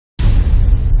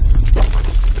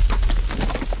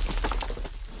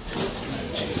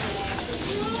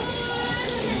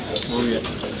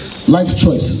Life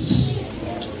choices.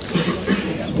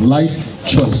 Life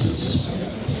choices.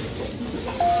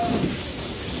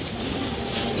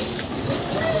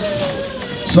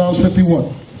 Psalms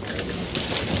 51.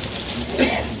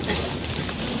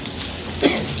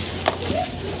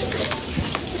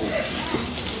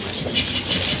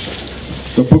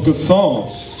 The book of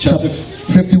Psalms, chapter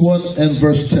 51 and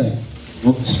verse 10.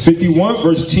 51,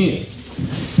 verse 10.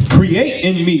 Create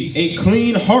in me a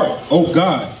clean heart, O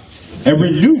God, and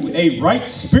renew a right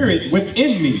spirit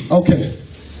within me. Okay.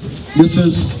 This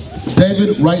is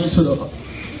David writing to the,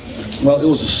 well, it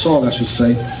was a song, I should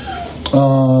say,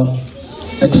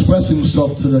 expressing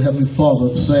himself to the Heavenly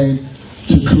Father, saying,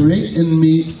 to create in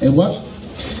me a what?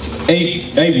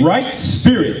 A right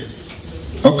spirit.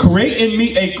 Create in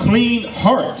me a clean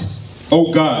heart,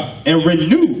 O God, and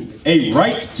renew a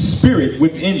right spirit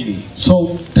within me.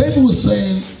 So David was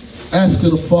saying, asking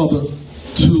the Father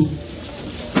to,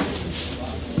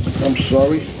 I'm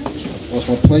sorry, what's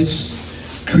my place?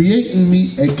 Create in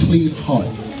me a clean heart.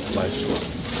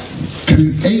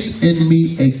 Create in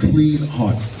me a clean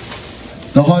heart.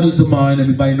 The heart is the mind.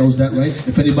 Everybody knows that, right?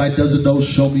 If anybody doesn't know,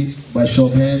 show me by show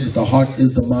of hands that the heart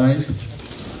is the mind.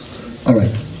 All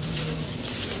right.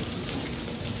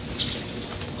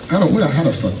 How do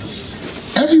I start this?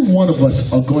 Every one of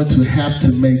us are going to have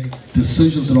to make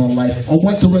decisions in our life on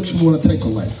what direction we want to take our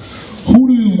life. Who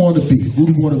do you want to be? Who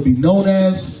do you want to be known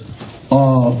as?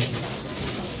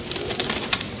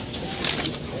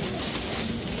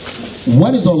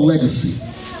 What is our legacy?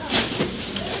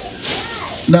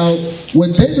 Now,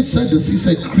 when David said this, he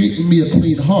said, create in me a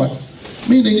clean heart,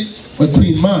 meaning a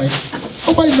clean mind.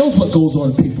 Nobody knows what goes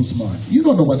on in people's mind. You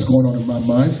don't know what's going on in my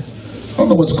mind. I don't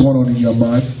know what's going on in your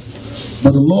mind.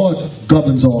 But the Lord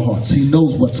governs our hearts. He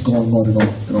knows what's going on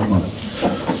in our mind.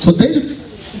 So David,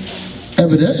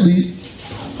 evidently,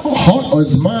 our heart or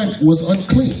his mind was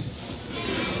unclean.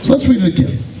 So let's read it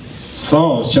again.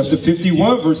 Psalms chapter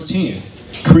 51, verse 10.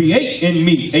 Create in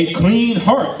me a clean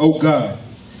heart, O God,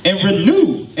 and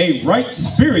renew a right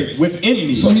spirit within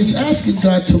me. So he's asking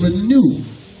God to renew.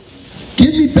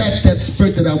 Give me back that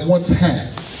spirit that I once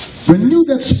had. Renew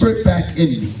that spirit back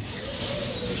in me.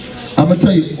 I'm going to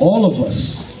tell you, all of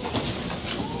us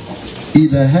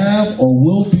either have or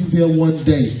will be there one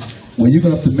day when you're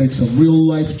going to have to make some real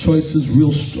life choices,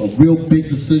 real big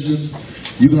decisions.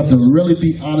 You're going to have to really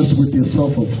be honest with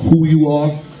yourself of who you are,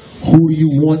 who you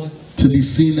want to be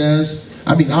seen as.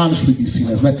 I mean, honestly be seen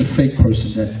as, not the fake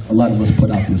person that a lot of us put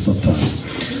out there sometimes,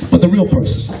 but the real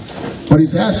person. But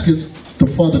he's asking the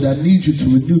Father that I need you to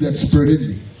renew that spirit in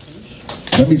me.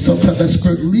 That means sometimes that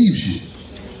spirit leaves you.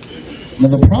 Now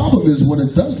the problem is when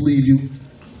it does leave you,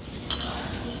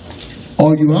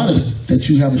 are you honest that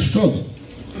you have a struggle?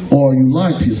 Or are you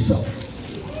lying to yourself?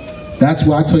 That's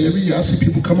why I tell you every year, I see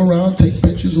people come around, take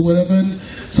pictures or whatever, and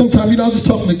sometimes, I was just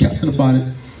talking to the captain about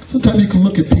it, sometimes you can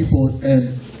look at people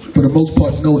and for the most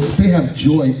part know that they have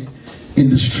joy in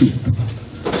this truth.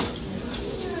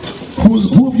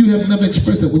 Who of you have never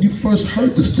experienced that? When you first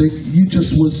heard this thing, you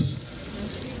just was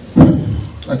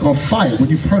like on fire. When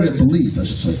you've heard it and believed, I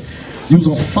should say. You was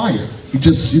on fire. You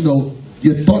just,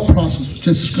 your thought process was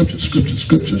just scripture, scripture,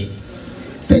 scripture.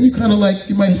 Then you kind of like,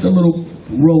 you might hit a little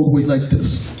roadway like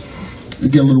this. You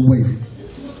get a little wavy.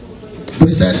 But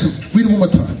he's asking, read it one more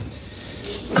time.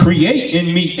 Create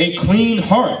in me a clean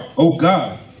heart, O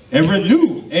God, and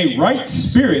renew a right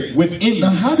spirit within me. Now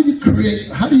how do you create,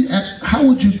 how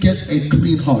would you get a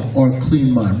clean heart or a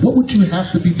clean mind? What would you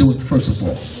have to be doing first of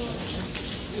all?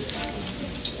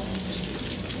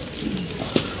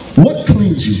 What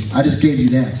cleans you? I just gave you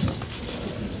the answer.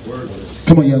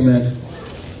 Come on, young man.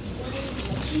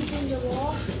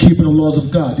 Keeping the laws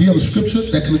of God. Do you have a scripture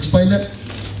that can explain that?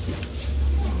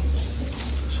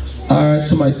 All right,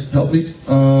 somebody help me.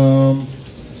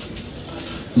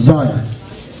 Zion.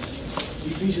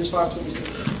 Ephesians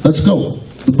 5:26. Let's go.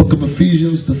 The book of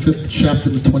Ephesians, the 5th chapter,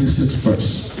 the 26th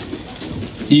verse.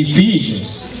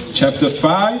 Ephesians chapter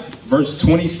 5, verse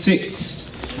 26.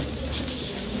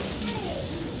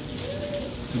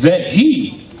 That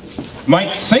he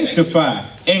might sanctify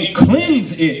and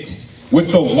cleanse it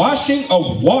with the washing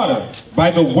of water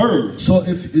by the word. So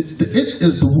if it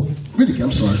is the, read again,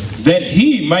 I'm sorry. That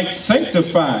he might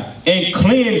sanctify and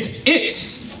cleanse it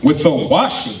with the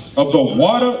washing of the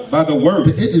water by the word.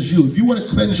 The it is you. If you want to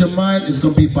cleanse your mind, it's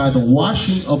going to be by the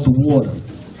washing of the water.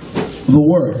 The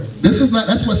word. This is not,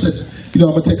 that's why I said, I'm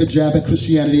going to take a jab at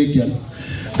Christianity again.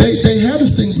 They have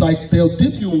this thing like they'll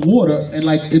dip you in water and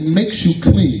like it makes you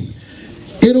clean.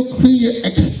 It'll clean your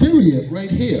exterior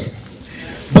right here.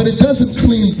 But it doesn't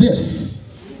clean this.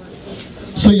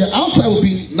 So your outside will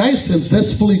be nice and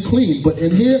zestfully clean, but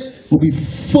in here will be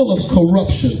full of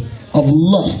corruption, of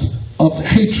lust, of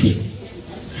hatred.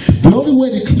 The only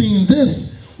way to clean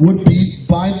this would be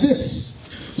by this.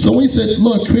 So when he said,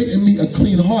 Lord, create in me a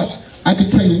clean heart, I can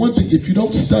tell you one thing, if you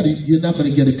don't study, you're not going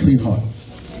to get a clean heart.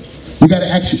 You got to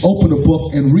actually open a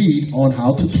book and read on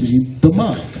how to clean the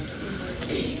mind.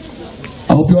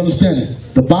 I hope you understand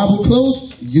it. The Bible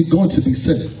closed, you're going to be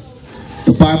sinning.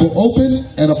 The Bible open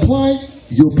and apply,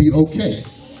 you'll be okay.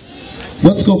 So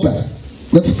let's go back.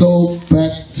 Let's go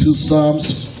back to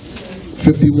Psalms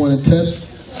 51 and 10.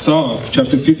 Psalm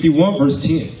chapter 51 verse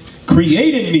 10.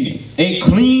 Create in me a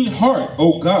clean heart,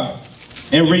 O God,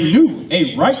 and renew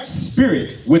a right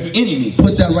spirit within me.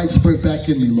 Put that right spirit back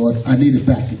in me, Lord. I need it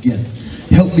back again.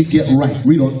 Help me get right.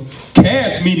 Read on.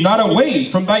 Cast me not away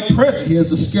from thy presence. Here's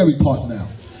the scary part now.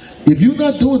 If you're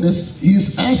not doing this,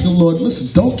 he's asking, Lord, listen,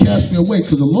 don't cast me away,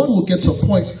 because the Lord will get to a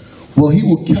point where he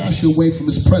will cast you away from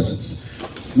his presence.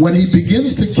 When he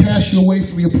begins to cast you away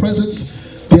from your presence,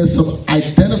 there's some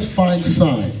identifying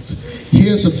signs.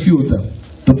 Here's a few of them.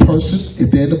 The person,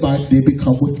 if they're in the Bible, they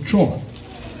become withdrawn.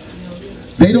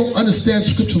 They don't understand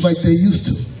scriptures like they used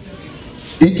to.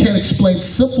 They can't explain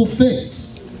simple things.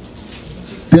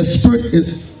 Their spirit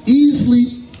is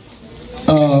easily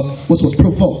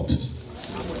provoked.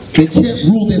 They can't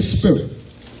rule their spirit.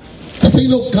 That's how you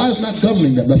know God is not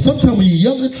governing them. Now sometimes when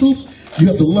you're young in the truth, you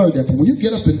have to learn that. But when you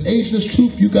get up in age in this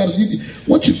truth, you got to,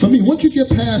 once you get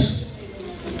past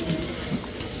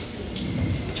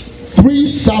 3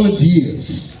 solid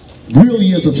years, real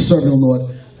years of serving the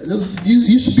Lord,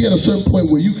 you should be at a certain point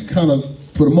where you can kind of,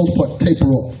 for the most part, taper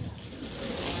off.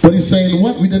 But he's saying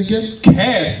what? Read that again.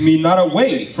 Cast me not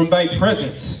away from thy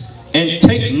presence, and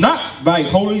take not thy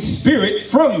Holy Spirit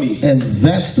from me. And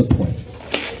that's the point.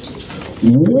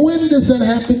 When does that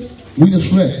happen? We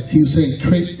just read. He was saying,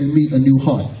 create in me a new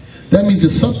heart. That means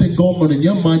there's something going on in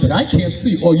your mind that I can't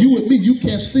see. Or you with me, you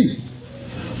can't see.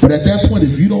 But at that point,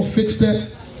 if you don't fix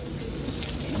that,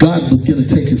 God will begin to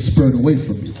take his spirit away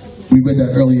from you. We read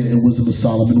that earlier in Wisdom of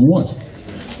Solomon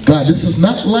 1. God, this is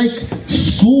not like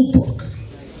school book.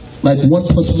 Like 1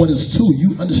 + 1 is 2.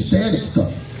 You understand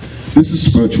stuff. This is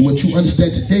spiritual. What you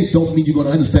understand today don't mean you're going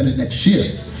to understand it next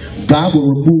year. God will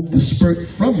remove the spirit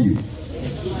from you.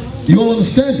 You all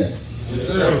understand that?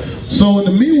 Yes, so in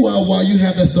the meanwhile, while you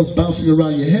have that stuff bouncing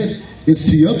around your head, it's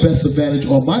to your best advantage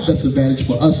or my best advantage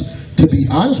for us to be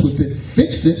honest with it,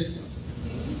 fix it,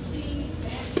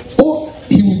 or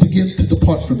he will begin to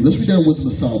depart from you. Let's read that in Wisdom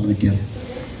of Solomon again.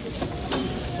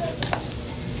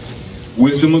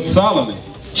 Wisdom of Solomon,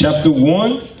 chapter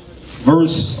 1,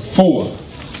 verse 4.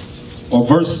 Or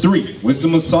verse 3.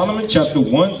 Wisdom of Solomon, chapter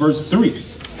 1, verse 3.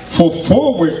 For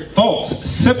forward thoughts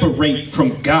separate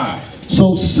from God.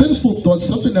 So sinful thoughts,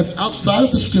 something that's outside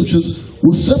of the scriptures,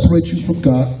 will separate you from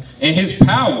God. And his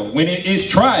power, when it is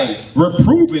tried,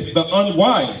 reproveth the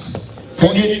unwise.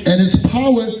 And his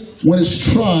power, when it's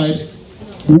tried,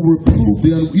 will reprove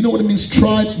the unwise. You know what it means,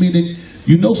 tried? Meaning,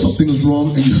 you know something is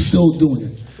wrong and you're still doing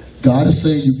it. God is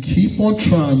saying, you keep on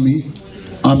trying me,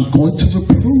 I'm going to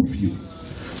reprove you.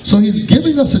 So he's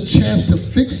giving us a chance to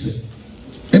fix it.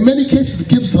 In many cases, it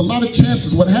gives us a lot of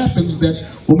chances. What happens is that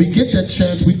when we get that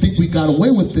chance, we think we got away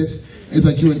with it. It's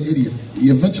like, you're an idiot.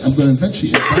 I'm going to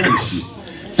eventually embarrass you.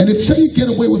 And if, say, you get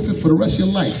away with it for the rest of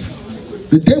your life,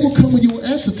 the day will come when you will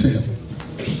answer to him.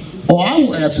 Or I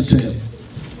will answer to him.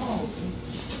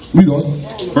 Read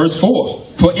on. Verse 4.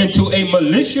 For into a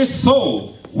malicious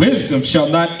soul, wisdom shall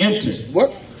not enter.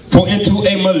 What? For into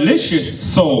a malicious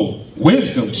soul,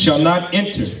 wisdom shall not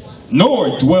enter,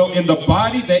 nor dwell in the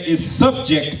body that is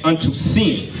subject unto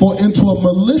sin. For into a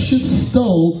malicious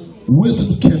soul,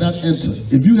 wisdom cannot enter.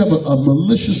 If you have a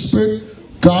malicious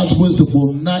spirit, God's wisdom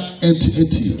will not enter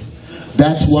into you.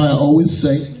 That's why I always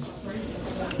say,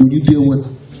 when you deal with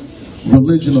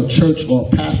religion or church or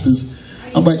pastors,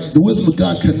 I'm like, the wisdom of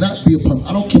God cannot be upon him.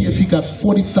 I don't care if he got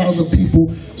 40,000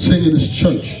 people singing in his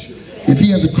church. If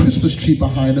he has a Christmas tree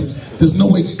behind him, there's no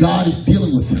way God is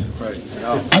dealing with him. Right.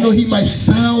 I know he might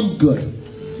sound good,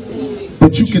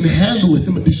 but you can handle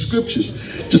him in these scriptures.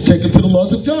 Just take him to the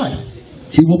laws of God.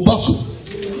 He will buckle.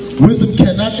 Wisdom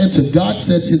cannot enter. God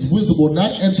said his wisdom will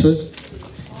not enter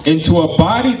into a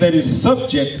body that is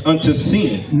subject unto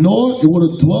sin. Nor it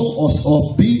will dwell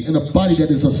or be in a body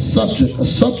that is a subject. A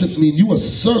subject means you are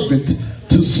servant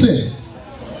to sin.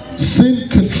 Sin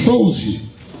controls you.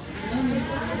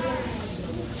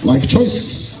 Life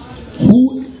choices.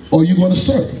 Who are you going to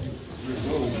serve?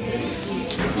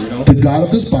 The God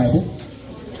of this Bible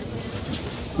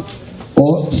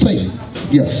or Satan?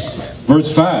 Yes.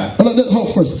 Verse 5.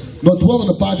 Hold first. Nor dwell in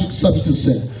the body subject to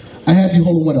sin. I have you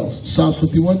holding what else? Psalm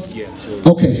 51? Yeah.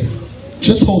 Okay,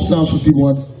 just hold Psalm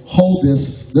 51. Hold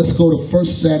this. Let's go to 1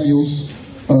 Samuel's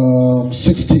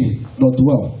 16. No,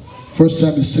 12. 1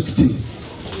 Samuel 16.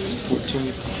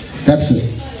 14. That's it.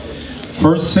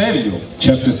 1 Samuel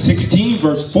chapter 16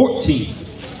 verse 14.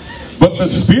 But the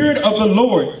Spirit of the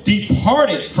Lord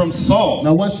departed from Saul.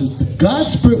 Now watch this.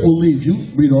 God's Spirit will leave you.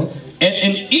 Read on. And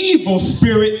an evil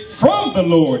spirit from the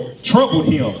Lord troubled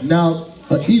him. Now,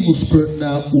 an evil spirit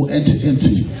now will enter into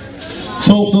you.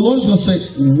 So the Lord is going to say,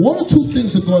 one or two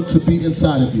things are going to be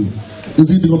inside of you. It's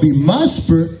either going to be my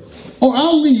spirit, or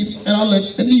I'll leave and I'll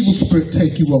let an evil spirit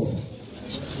take you over.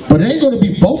 But it ain't going to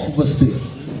be both of us there.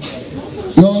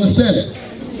 You all understand it?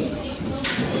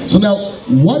 So now,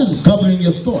 what is governing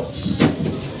your thoughts?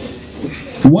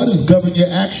 What is governing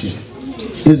your action?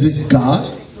 Is it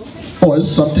God, or is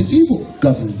something evil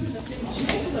governing you?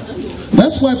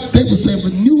 That's why they would say,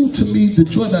 renew to me the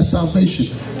joy of thy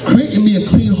salvation. Create in me a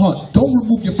clean heart. Don't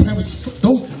remove your presence.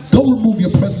 Don't remove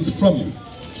your presence from me.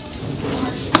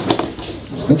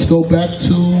 Let's go back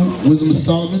to Wisdom of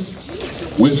Solomon.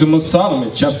 Wisdom of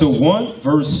Solomon, chapter 1,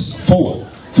 verse 4.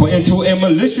 For into a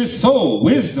malicious soul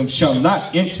wisdom shall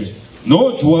not enter,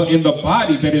 nor dwell in the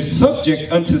body that is subject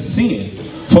unto sin.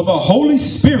 For the Holy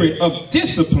Spirit of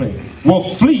discipline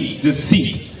will flee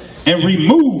deceit, and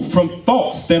remove from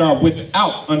thoughts that are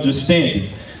without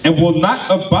understanding, and will not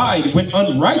abide when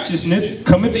unrighteousness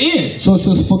cometh in. So it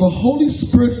says, for the Holy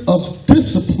Spirit of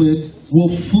discipline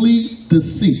will flee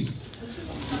deceit.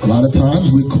 A lot of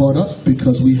times we're caught up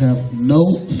because we have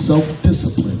no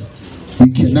self-discipline.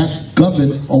 We cannot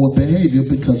govern our behavior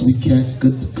because we can't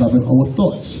govern our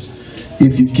thoughts.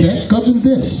 If you can't govern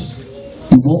this,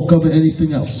 you won't govern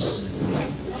anything else.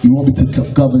 You won't be able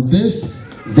to govern this,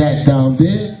 that down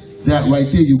there, that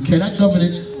right there. You cannot govern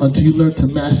it until you learn to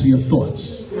master your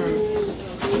thoughts.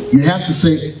 You have to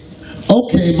say,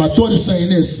 okay, my thought is saying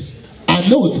this. I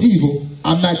know it's evil.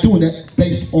 I'm not doing that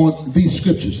based on these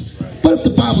scriptures. But if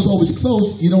the Bible's always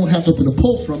closed, you don't have nothing to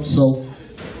pull from, so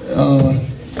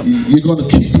you're going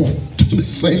to keep on doing the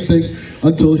same thing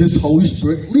until His Holy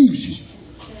Spirit leaves you.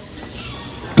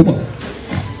 Come on.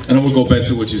 And I'm going to go back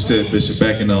to what you said, Bishop,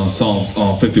 back in Psalms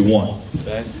 51.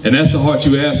 And that's the heart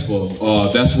you asked for.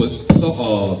 That's what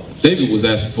David was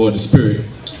asking for in the Spirit.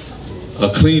 A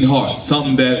clean heart.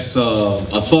 Something that's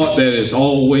a thought that is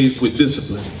always with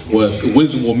discipline. Where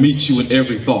wisdom will meet you in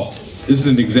every thought. This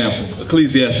is an example.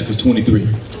 Ecclesiasticus 23.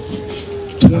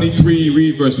 23,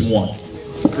 read verse 1.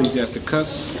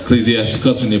 Ecclesiasticus.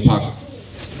 Ecclesiasticus in the Apocrypha.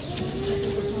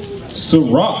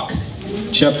 Sirach,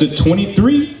 chapter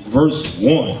 23, verse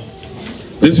 1.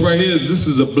 This right here this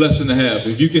is a blessing to have.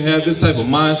 If you can have this type of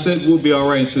mindset, we'll be all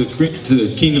right to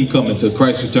the kingdom coming, to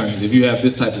Christ returns, if you have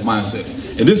this type of mindset.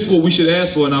 And this is what we should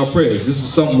ask for in our prayers. This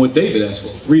is something what David asked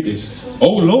for. Read this. O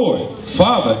Lord,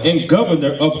 Father and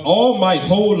Governor of all my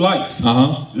whole life,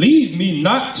 leave me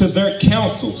not to their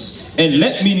counsels, and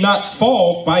let me not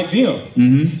fall by them.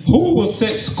 Who will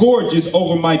set scourges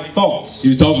over my thoughts? He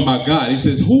was talking about God. He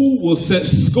says, who will set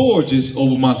scourges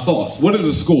over my thoughts? What is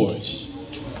a scourge?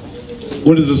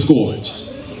 What is a scourge?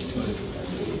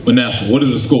 Manasseh, what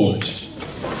is a scourge?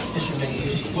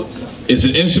 It's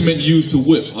an instrument used to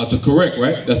whip, or to correct,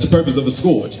 right? That's the purpose of a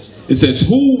scourge. It says,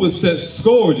 who will set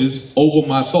scourges over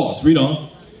my thoughts? Read on.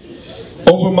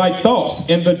 Over my thoughts,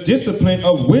 and the discipline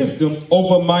of wisdom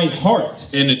over my heart.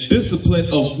 And the discipline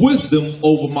of wisdom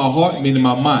over my heart, meaning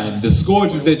my mind. The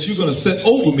scourges that you're going to set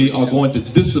over me are going to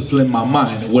discipline my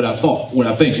mind and what I thought, what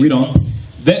I think. Read on.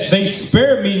 That they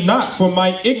spare me not for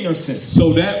my ignorance.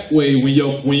 So that way, when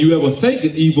you ever think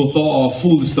an evil thought or a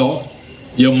foolish thought,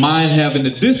 your mind having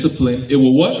the discipline, it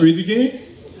will what? Read again.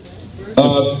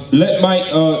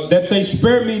 That they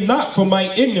spare me not for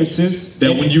my ignorances.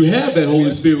 That when you have that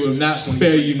Holy Spirit, will not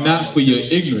spare you not for your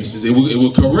ignorances. It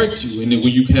will correct you, and then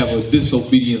when you have a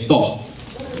disobedient thought,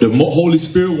 the Holy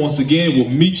Spirit once again will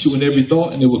meet you in every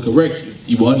thought, and it will correct you.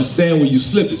 You will understand when you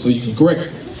slip it, so you can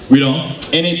correct it. Read on.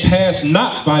 And it passed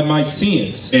not by my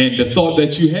sins. And the thought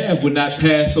that you have will not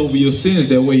pass over your sins.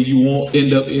 That way you won't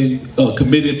end up in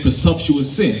committing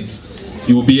presumptuous sins.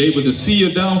 You will be able to see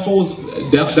your downfalls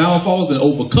and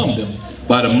overcome them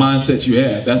by the mindset you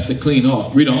have. That's the clean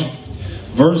heart. Read on.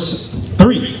 Verse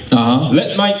 3.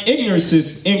 Let my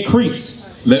ignorances increase.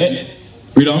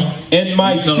 Read on. And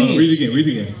my sins. No, read again. Read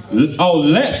again. Oh,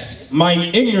 lest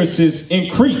mine ignorances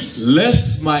increase.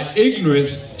 Lest my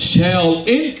ignorance shall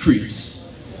increase.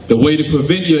 The way to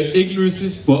prevent your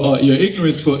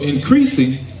ignorance for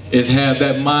increasing is have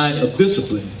that mind of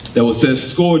discipline that will set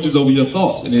scourges over your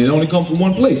thoughts, and it only comes from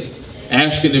one place: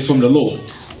 asking it from the Lord.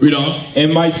 Read on.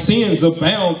 And my sins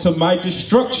abound to my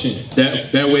destruction.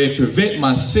 That way it prevent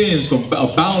my sins from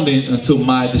abounding until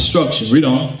my destruction. Read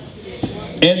on.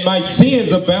 And my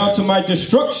sins abound to my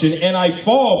destruction, and I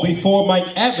fall before my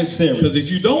adversaries. Because if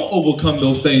you don't overcome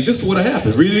those things, this is what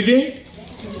happens. Read it again.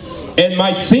 And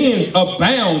my sins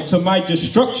abound to my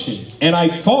destruction, and I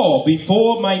fall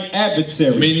before my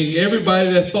adversaries. Meaning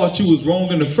everybody that thought you was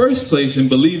wrong in the first place and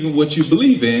believing what you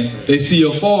believe in, they see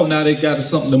your fall, now they got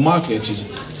something to mock at you.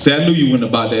 Say, I knew you went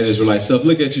about that Israelite stuff.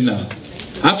 Look at you now.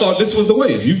 I thought this was the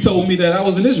way. You told me that I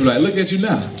was an Israelite. Look at you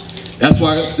now. That's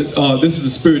why this is the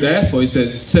spirit I asked for. He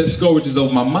said, set scourges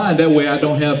over my mind. That way I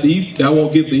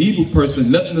won't give the evil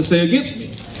person nothing to say against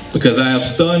me. Because I have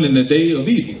stunned in the day of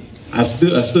evil. I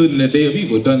stood in the day of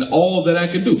evil, done all that I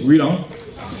could do. Read on.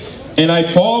 And I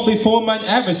fall before my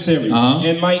adversaries,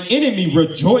 and my enemy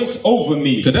rejoice over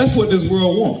me. Because that's what this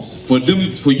world wants. For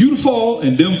you to fall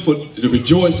and them to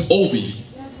rejoice over you.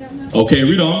 Okay,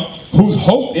 read on. Whose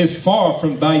hope is far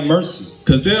from thy mercy.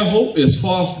 Because their hope is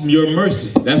far from your mercy.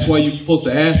 That's why you're supposed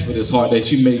to ask for this heart, that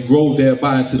you may grow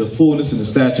thereby into the fullness and the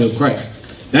stature of Christ.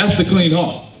 That's the clean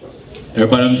heart.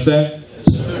 Everybody understand?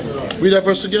 Read that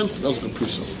verse again. That was a good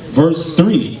precept. Verse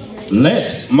 3.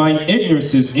 Lest mine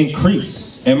ignorances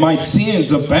increase, and my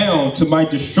sins abound to my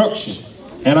destruction,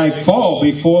 and I fall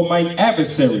before mine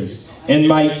adversaries, and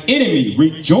my enemy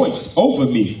rejoice over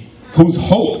me, whose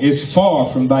hope is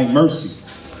far from thy mercy.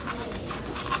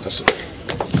 That's it.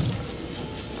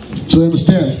 So you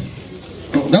understand,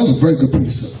 that was a very good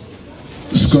precept.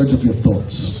 The scourge of your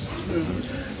thoughts.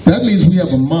 That means we have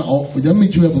a mind. That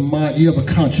means you have a mind. You have a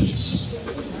conscience,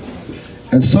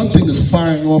 and something is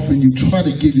firing off, and you try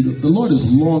to give you. The Lord is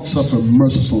long-suffering,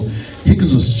 merciful. He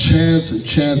gives us chance and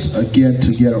chance again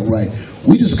to get it right.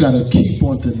 We just got to keep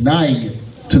on denying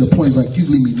it to the point it's like you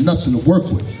leave me nothing to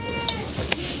work with.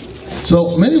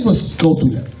 So many of us go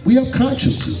through that. We have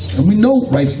consciences, and we know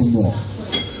right from wrong.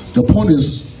 The point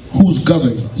is, who's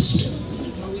governing us?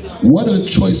 What are the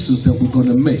choices that we're going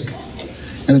to make?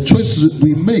 And the choices that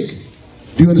we make,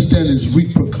 do you understand, is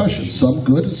repercussions, some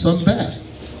good and some bad.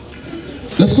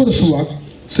 Let's go to Sirach,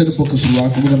 say the book of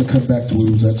Sirach, and we're going to come back to where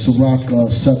it was at. Sirach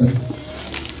 7,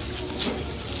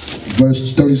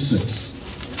 verse 36.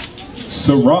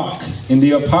 Sirach, in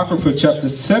the Apocrypha, chapter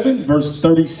 7, verse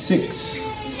 36.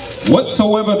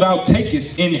 Whatsoever thou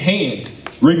takest in hand,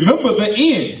 remember the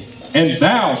end, and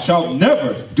thou shalt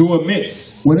never do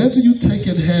amiss. Whatever you take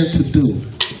in hand to do,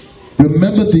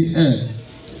 remember the end,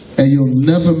 and you'll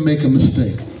never make a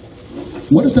mistake.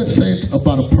 What is that saying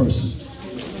about a person?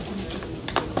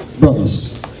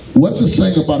 Brothers, what is it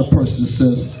saying about a person that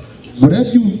says, whatever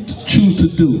you choose to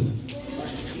do,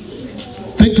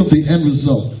 think of the end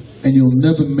result, and you'll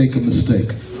never make a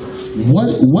mistake.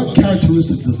 What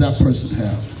characteristic does that person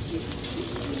have?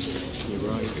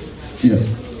 Yeah,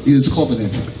 it's called an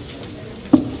infant.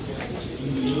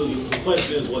 The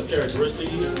question is what characteristic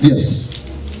he has? Yes.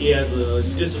 He has a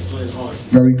disciplined heart.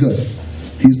 Very good.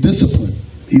 He's disciplined.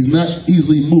 He's not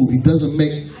easily moved. He doesn't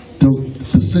make the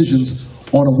decisions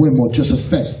on a whim or just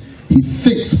effect. He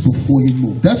thinks before he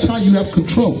moves. That's how you have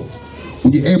control.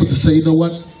 When you're able to say, you know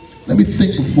what? Let me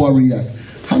think before I react.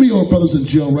 How many of our brothers in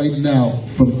jail right now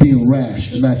from being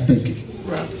rash and not thinking?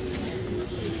 Right.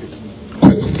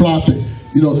 Quick flop it.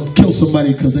 You know, kill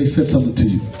somebody because they said something to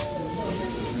you.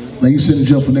 Now you sit in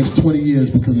jail for the next 20 years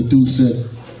because the dude said,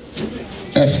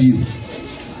 F you.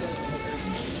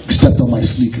 Stepped on my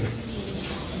sneaker.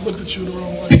 Looked at you the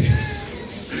wrong way.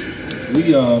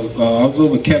 I was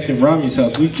over at Captain Rami's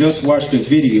house. We just watched a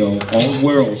video on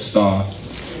World Star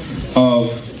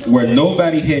of where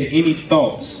nobody had any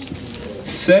thoughts.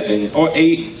 7 or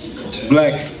 8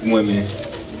 black women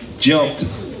jumped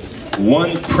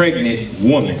one pregnant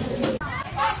woman.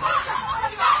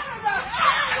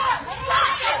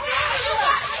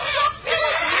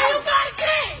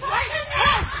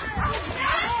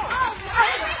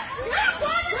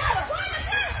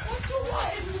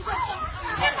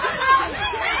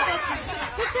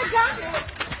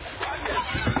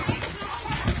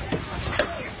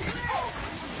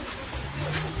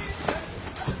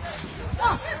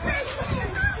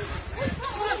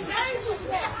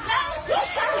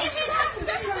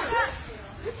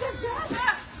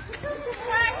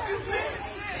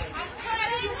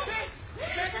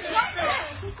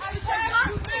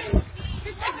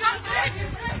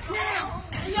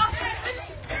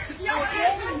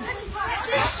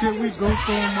 Shit, we go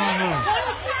for in my house.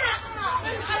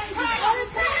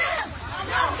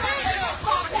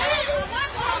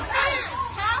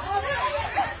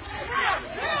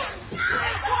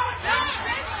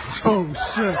 Oh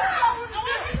shit.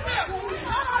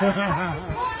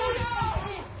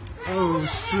 Oh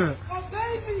shit.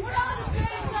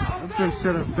 That bitch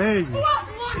said a baby.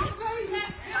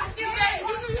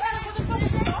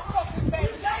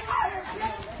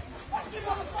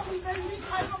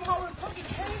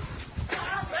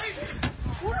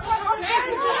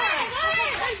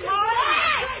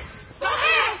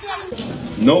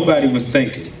 Nobody was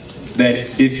thinking that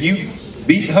if you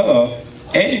beat her up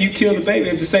and you kill the baby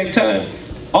at the same time,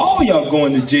 all y'all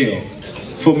going to jail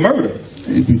for murder.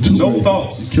 No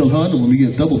thoughts. You kill her, and we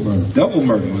get double murder. Double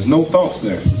murder. There was no thoughts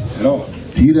there at all.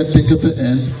 He that thinketh the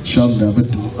end shall never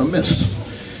do amiss.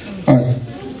 All right,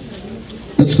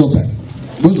 let's go back.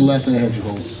 When was the last thing I had you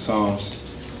hold? Psalms.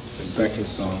 Back in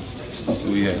Psalm.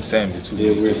 Oh yeah, Samuel too.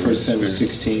 Yeah, we're at 1 Samuel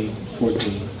 16,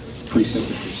 14. Precept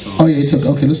from Psalm. Oh yeah, you took.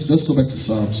 Okay, let's go back to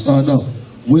Psalms. No,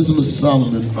 Wisdom of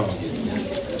Solomon.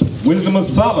 Wisdom of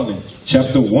Solomon,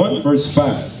 chapter 1, verse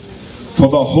 5. For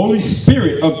the Holy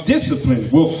Spirit of discipline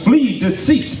will flee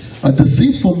deceit. A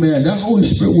deceitful man, that Holy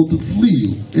Spirit will flee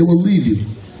you. It will leave you.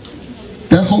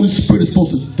 That Holy Spirit is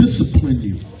supposed to discipline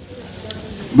you.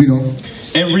 We don't.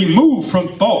 And remove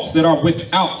from thoughts that are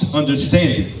without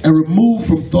understanding. And remove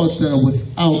from thoughts that are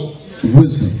without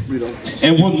wisdom.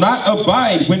 And will not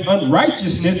abide when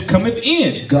unrighteousness cometh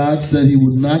in. God said he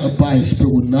would not abide, his spirit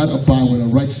would not abide when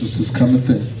unrighteousness cometh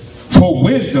in. For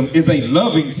wisdom is a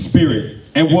loving spirit,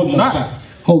 and will not.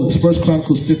 Hold it, 1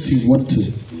 Chronicles 15, 1,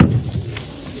 2.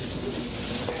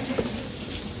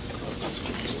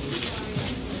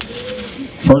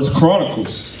 First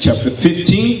Chronicles chapter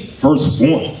 15, verse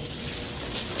 1.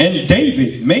 And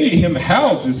David made him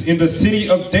houses in the city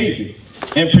of David,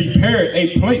 and prepared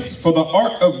a place for the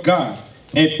ark of God,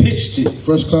 and pitched it.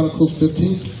 1 Chronicles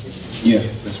 15? Yeah,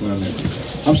 that's what I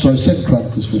meant. I'm sorry, 2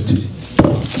 Chronicles 15.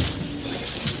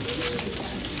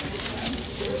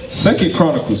 2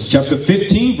 Chronicles chapter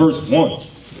 15, verse 1.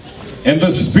 And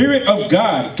the Spirit of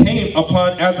God came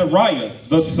upon Azariah,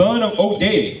 the son of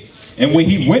Oded. And when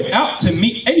he went out to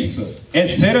meet Asa, and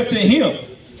said unto him,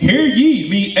 Hear ye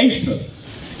me, Asa,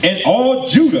 and all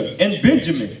Judah and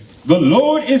Benjamin, the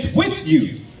Lord is with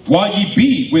you, while ye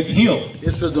be with him.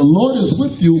 It says the Lord is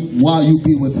with you while you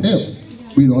be with him.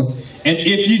 Read on. And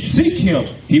if ye seek him,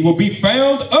 he will be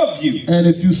found of you. And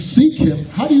if you seek him,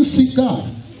 how do you seek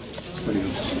God?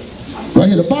 Right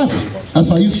here, the Bible. That's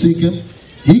how you seek him.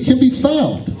 He can be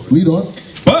found. Read on.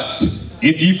 But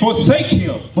if ye forsake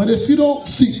him. But if you don't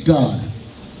seek God,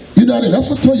 you're not in. That's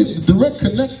what I told you. The direct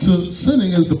connect to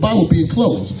sinning is the Bible being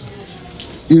closed.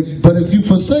 But if you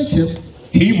forsake him,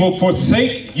 he will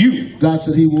forsake you. God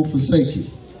said he will forsake you.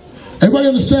 Everybody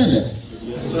understand that?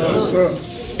 Yes, sir.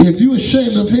 If you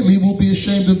ashamed of him, he will be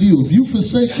ashamed of you. If you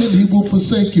forsake him, he will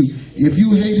forsake you. If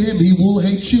you hate him, he will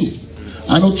hate you.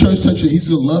 I know church touch you. He's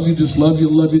going to love you, just love you,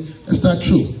 love you. That's not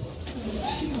true.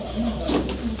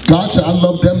 God said, I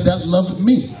love them that love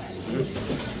me.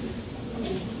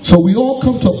 So we all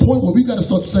come to a point where we got to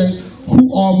start saying,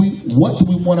 who are we? What do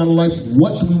we want out of life?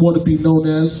 What do we want to be known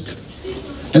as?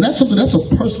 And that's something, that's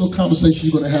a personal conversation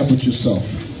you're going to have with yourself.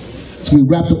 It's going to be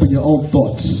wrapped up in your own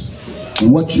thoughts.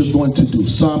 What you're going to do.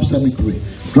 Psalm 73.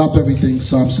 Drop everything,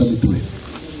 Psalm 73.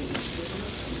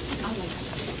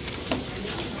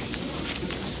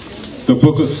 The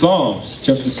book of Psalms,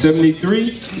 chapter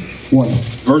 73, 1.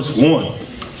 verse 1.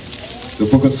 The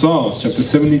book of Psalms, chapter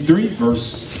 73,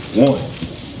 verse 1.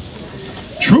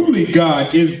 Truly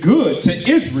God is good to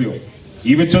Israel,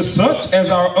 even to such as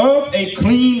are of a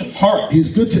clean heart.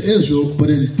 He's good to Israel, but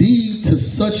indeed to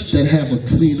such that have a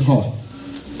clean heart,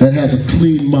 that has a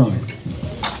clean mind.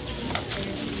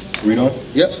 Read on.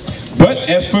 Yep. But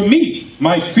as for me,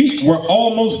 my feet were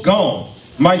almost gone.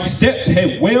 My steps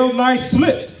had well nigh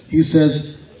slipped. He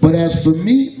says, but as for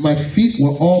me, my feet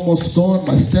were almost gone.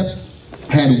 My step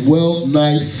had well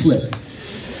nigh slipped.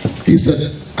 He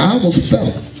said, I almost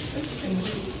fell.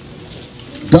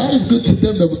 God is good to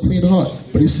them that have a clean heart.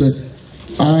 But he said,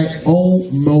 I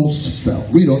almost fell.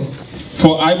 Read on.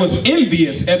 For I was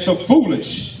envious at the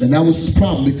foolish. And that was his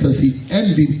problem, because he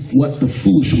envied what the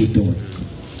foolish were doing.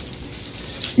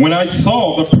 When I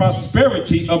saw the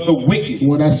prosperity of the wicked.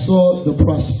 When I saw the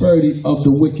prosperity of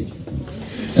the wicked.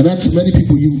 And that's many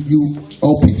people,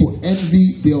 people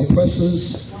envy the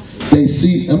oppressors. They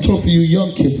see, I'm talking for you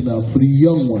young kids now, for the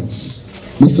young ones.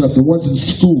 Listen up, the ones in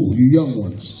school, you young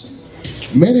ones.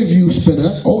 Many of you spend, and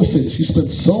I always say this, you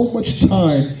spend so much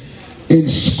time in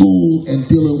school and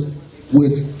dealing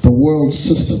with the world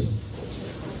system,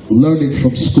 learning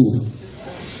from school.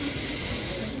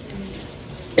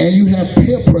 And you have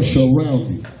peer pressure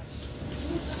around you.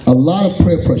 A lot of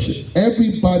peer pressure.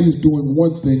 Everybody's doing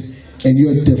one thing and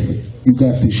you're different. You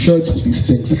got these shirts with these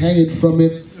things hanging from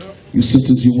it. You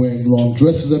sisters, you're wearing long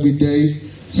dresses every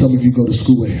day. Some of you go to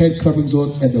school with head coverings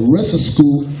on, and the rest of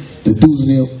school, the dudes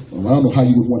in there, well, I don't know how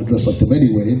you would want to dress like them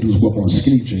anyway. They dudes walk on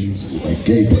skinny jeans, like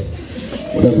gay, but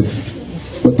whatever.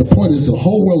 But the point is, the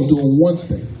whole world's doing one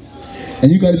thing,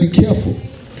 and you got to be careful,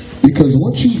 because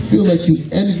once you feel like you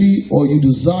envy or you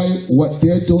desire what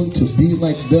they're doing to be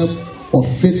like them or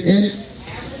fit in,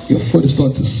 your foot is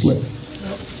starting to slip.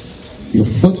 Your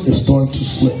foot is starting to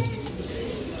slip.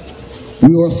 We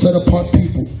are set apart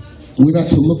people. We're not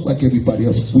to look like everybody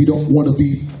else. We don't want to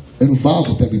be involved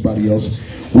with everybody else.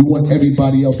 We want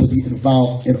everybody else to be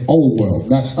involved in our world,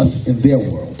 not us in their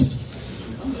world.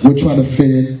 We're trying to fit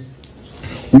in.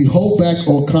 We hold back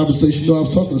our conversation. You know, I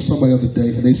was talking to somebody the other day,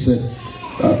 and they said,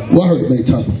 well, I heard it many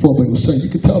times before, but it was saying, you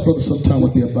can tell brothers sometime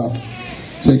what they're about.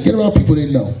 So get around people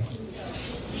they know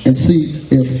and see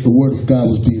if the word of God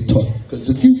was being taught. Because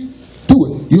if you do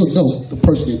it, you'll know the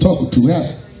person you're talking to have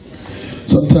it.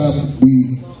 Sometimes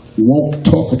we won't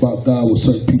talk about God with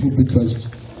certain people because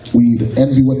we either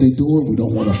envy what they're doing, we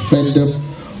don't want to offend them.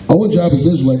 Our job as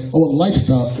Israelites, our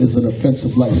lifestyle is an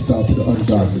offensive lifestyle to the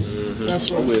ungodly. That's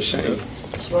what we're ashamed.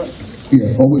 That's right.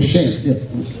 Yeah, or we're ashamed. Yeah.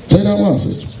 Say that out,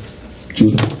 sis.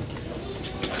 Judah.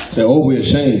 Say, oh, we're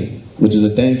ashamed, which is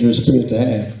a dangerous spirit to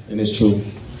have, and it's true.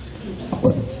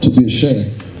 Right. To be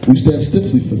ashamed. We stand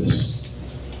stiffly for this.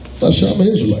 That's why I'm an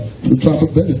Israelite. We're trying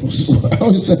to benefit. I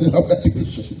don't understand why I'm not being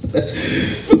ashamed.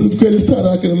 That's the greatest title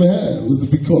I could ever have, was to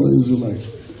be called an Israelite.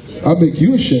 I'll make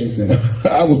you ashamed now.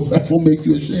 I will make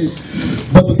you ashamed.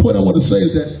 But the point I want to say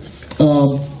is that,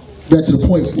 back to the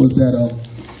point was that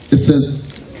it says,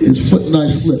 his foot nigh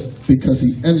slipped because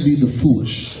he envied the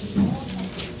foolish.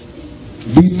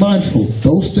 Be mindful.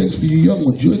 Those things for you young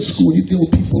ones. You're in school, you deal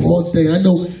with people all day. I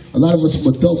know a lot of us from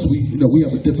adults, we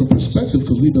have a different perspective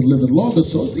because we've been living longer,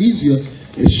 so it's easier.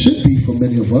 It should be for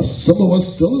many of us. Some of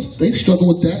us still, they struggle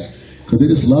with that because they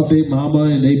just love their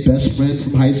mama and their best friend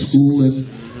from high school, and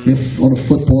they're on a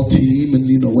football team and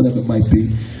whatever it might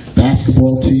be,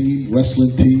 basketball team,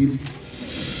 wrestling team,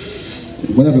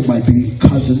 whatever it might be,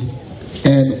 cousin,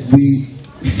 and we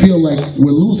feel like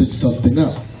we're losing something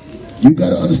out. You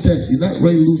got to understand, you're not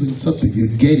really losing something,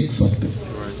 you're gaining something.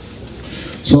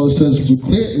 So it says, we're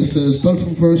clear, it says, start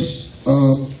from verse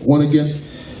 1 again.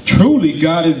 Truly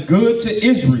God is good to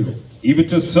Israel, even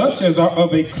to such as are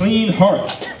of a clean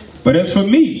heart. But as for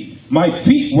me, my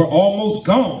feet were almost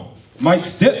gone. My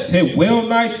steps had well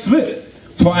nigh slipped,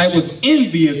 for I was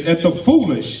envious at the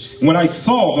foolish when I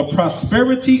saw the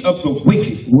prosperity of the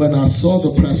wicked. When I saw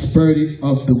the prosperity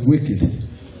of the wicked,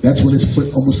 that's when his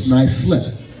foot almost nigh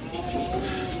slipped.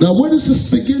 Now, where does this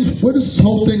begin? Where does this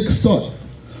whole thing start?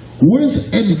 Where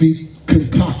is envy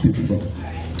concocted from?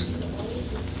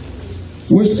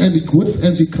 Where does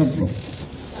envy come from?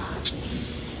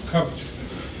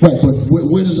 Right, but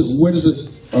where does it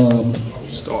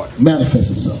Start. manifest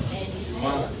itself?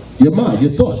 Your mind,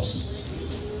 your thoughts.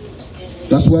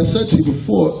 That's why I said to you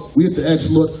before, we have to ask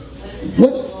the Lord,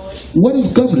 what is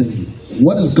governing you?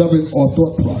 What is governing our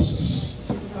thought process?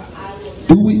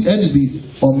 Do we envy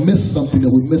or miss something that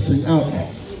we're missing out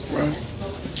at?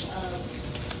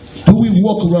 Do we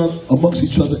walk around amongst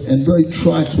each other and really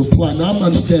try to apply? Now, I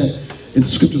understand in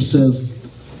Scripture says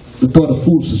the thought of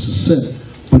foolishness is sin,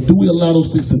 but do we allow those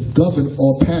things to govern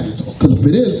our patterns? Because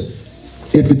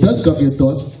if it does govern your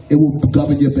thoughts, it will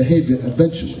govern your behavior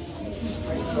eventually.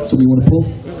 Somebody want to prove?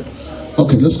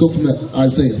 Okay, let's go from that.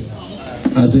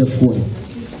 Isaiah 40.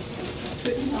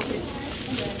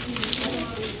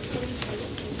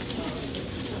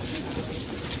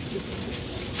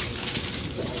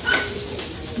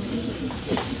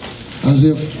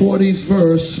 Isaiah 40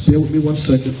 verse, bear with me 1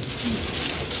 second,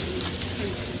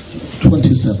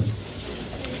 27.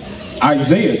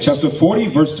 Isaiah chapter 40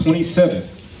 verse 27.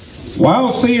 Why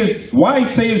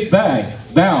sayest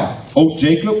thou, O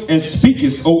Jacob, and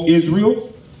speakest, O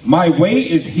Israel? My way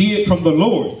is hid from the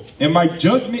Lord, and my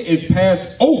judgment is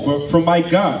passed over from my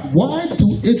God. Why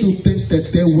do Israel think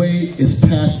that their way is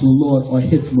past the Lord or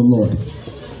hid from the Lord?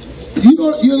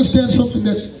 You understand something,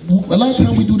 that a lot of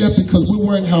times we do that because we're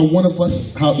worrying how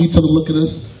each other look at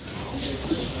us.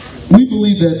 We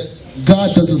believe that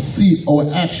God doesn't see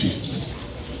our actions.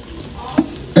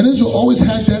 And Israel always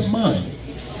had that mind.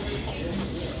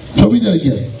 So read that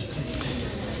again.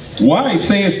 Why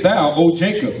sayest thou, O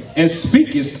Jacob, and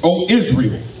speakest, O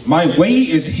Israel? My way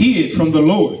is hid from the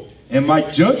Lord, and my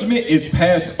judgment is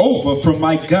passed over from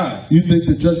my God. You think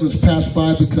the judgment's passed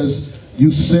by because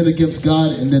you sin against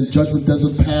God and then judgment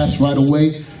doesn't pass right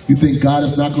away? You think God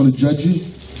is not going to judge you?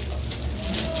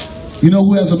 You know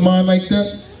who has a mind like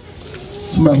that?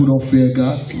 Somebody who don't fear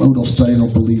God, somebody who don't study,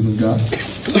 don't believe in God.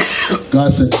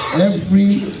 God said,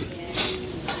 every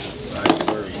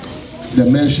that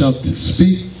man shall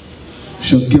speak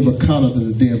shall give account of in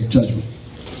the day of judgment.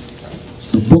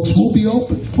 The books will be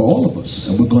open for all of us,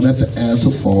 and we're going to have to answer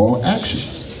for our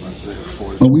actions.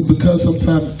 But because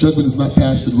sometimes judgment is not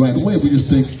passing right away, we just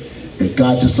think that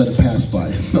God just let it pass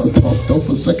by. No, don't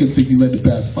for a second think he let it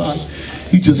pass by.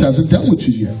 He just hasn't dealt with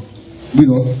you yet. You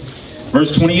know.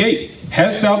 Verse 28,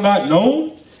 hast thou not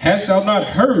known, hast thou not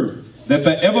heard, that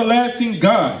the everlasting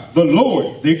God, the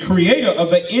Lord, the creator of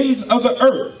the ends of the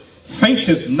earth,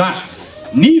 fainteth not,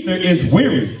 neither is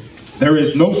weary. There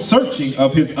is no searching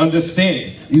of his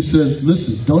understanding. He says,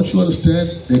 listen, don't you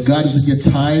understand that God doesn't get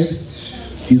tired?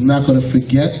 He's not going to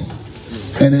forget.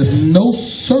 And there's no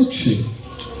searching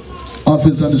of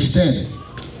his understanding.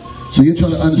 So you're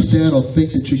trying to understand or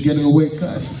think that you're getting away,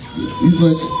 guys. He's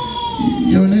like,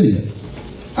 you're an idiot.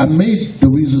 I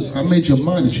made your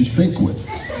mind that you think with.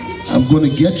 I'm going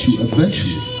to get you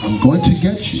eventually. I'm going to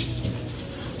get you.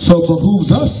 So it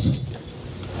behooves us,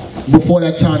 before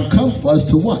that time comes, for us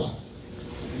to what?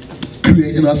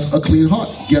 Create in us a clean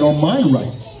heart. Get our mind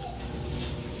right.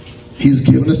 He's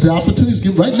giving us the opportunity. He's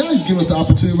giving us the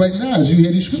opportunity right now. As you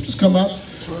hear these scriptures come out,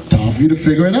 time for you to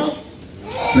figure it out.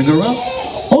 Figure it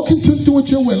out. Or continue to do it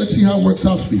your way. Let's see how it works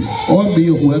out for you. Or me,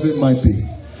 or whoever it might be.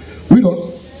 Read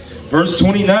on. Verse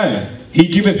 29, he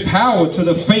giveth power to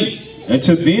the faint, and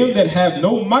to them that have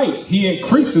no might he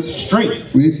increaseth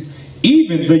strength. Read.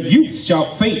 Even the youth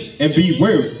shall faint and be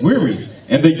weary,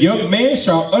 and the young man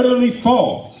shall utterly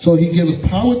fall. So he giveth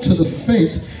power to the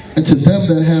faint, and to them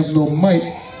that have no might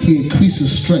he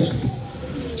increases strength.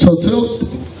 So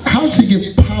how does he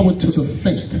give power to the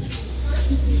faint?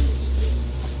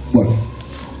 What?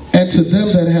 And to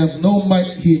them that have no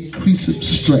might he increases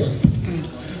strength.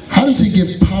 How does he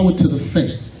give power to the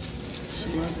faint?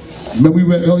 Remember we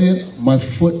read earlier, my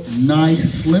foot nigh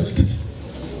slipped.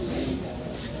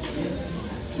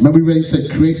 Remember we read, he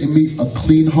said, create in me a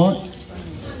clean heart.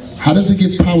 How does he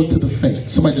give power to the faint?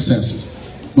 Somebody just answer.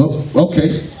 Well,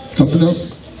 okay. Something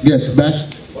else? Get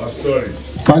back. By study.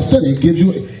 By study.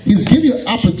 He's giving you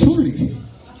opportunity.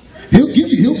 He'll give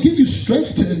you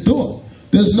strength to endure.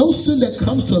 There's no sin that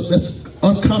comes to us that's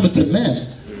uncommon to man.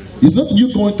 There's nothing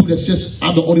you're going through that's just,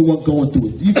 I'm the only one going through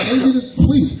it. You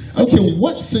please, I don't care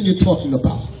what sin you're talking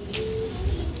about.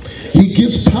 He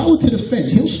gives power to the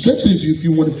faint. He'll strengthen you if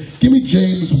you want to. Give me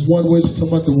James 1 where it's talking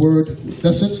about the word.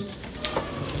 That's it.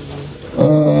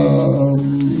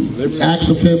 Acts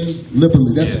of him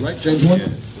liberally. That's it, right? James 1?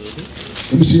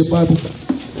 Let me see your Bible.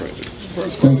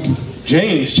 Thank you.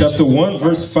 James chapter 1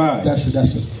 verse 5. That's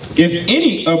it. If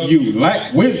any of you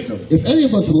lack wisdom, if any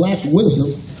of us lack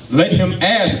wisdom, let him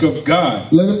ask of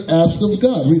God. Let him ask of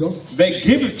God. Read on. That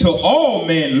giveth to all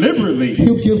men liberally.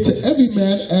 He'll give to every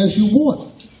man as you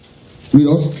want. Read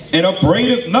on. And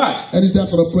upbraideth not. And he's not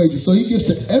going to upbraid you. So he gives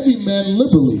to every man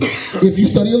liberally. If you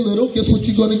study a little, guess what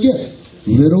you're going to get?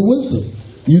 Little wisdom.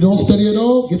 You don't study at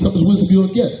all, guess how much wisdom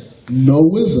you'll get? No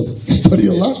wisdom. You study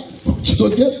a lot, what you'll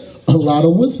get? A lot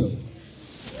of wisdom.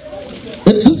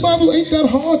 And this Bible ain't that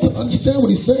hard to understand what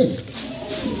he's saying.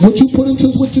 What you put into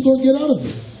is what you're going to get out of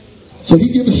it. So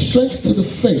he gives strength to the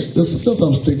faint. That's what I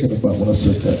was thinking about when I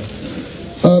said that.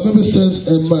 Remember it says,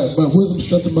 and my wisdom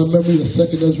strengthened my memory, the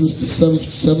 2nd Ezra, the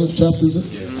 7th chapter, is it?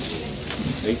 Yeah.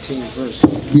 18th verse.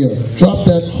 Yeah. Drop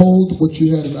that, hold what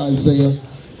you had in Isaiah,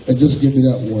 and just give me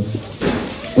that one.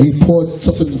 When he poured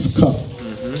something in his cup.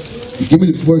 Give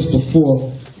me the verse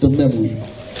before the memory.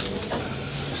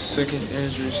 2nd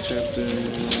Ezra chapter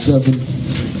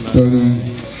 7:30.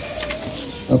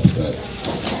 Up that.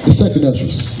 The 2nd Ezra.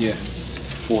 Yeah.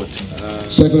 14.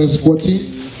 2nd Ezra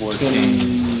 14.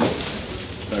 14.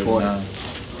 39.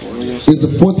 Is the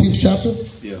 14th chapter?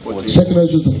 Yeah. 14. 2nd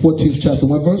Ezra is the 14th chapter.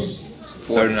 What verse?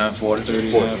 39, 40.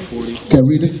 39, 40. Okay,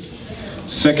 read it.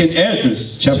 2nd Ezra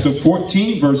chapter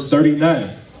 14 verse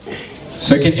 39.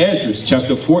 2nd Ezra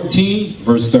chapter 14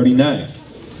 verse 39.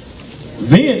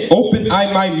 Then opened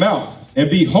I my mouth, and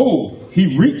behold,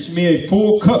 he reached me a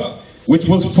full cup, which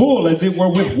was full as it were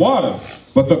with water,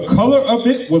 but the color of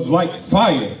it was like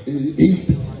fire.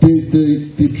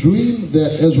 The dream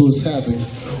that Ezra was having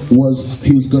was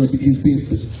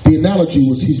the analogy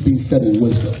was he's being fed with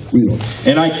wisdom. Read on.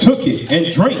 And I took it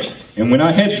and drank, and when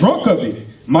I had drunk of it,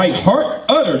 my heart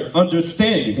uttered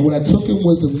understanding. And when I took in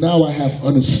wisdom, now I have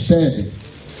understanding.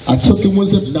 I took in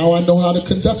wisdom, now I know how to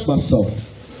conduct myself.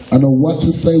 I know what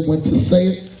to say, when to say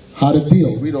it, how to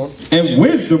deal. Read on. And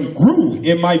wisdom grew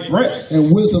in my breast.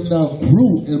 And wisdom now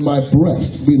grew in my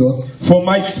breast. Read on. For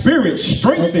my spirit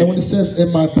strengthened. And when it says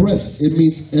in my breast, it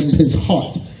means in his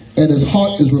heart. And his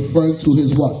heart is referring to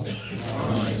his what?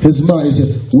 His mind, he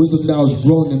said, wisdom now is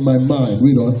growing in my mind.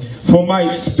 Read on. For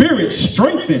my spirit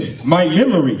strengthened my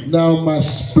memory. Now my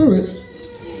spirit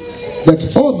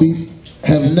that's on me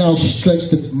have now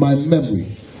strengthened my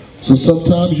memory. So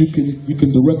sometimes you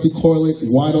can directly correlate,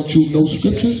 why don't you know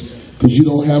scriptures? Because you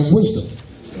don't have wisdom.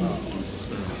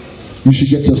 You should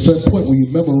get to a certain point where you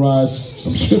memorize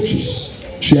some scriptures.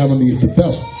 You have underneath the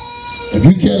belt. If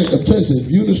you can't, I'm telling you, if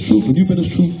you're in this truth, and you've been in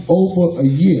this truth over a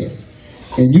year,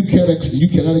 and you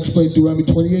cannot explain Deuteronomy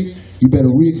 28, you better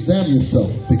re-examine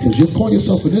yourself, because you're calling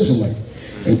yourself an Israelite.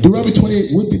 And Deuteronomy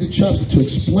 28 would be the chapter to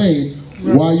explain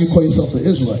why you call yourself an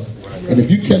Israelite. And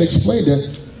if you can't explain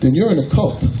that, then you're in a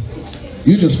cult.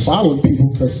 You're just following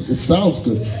people because it sounds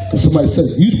good. Because somebody said,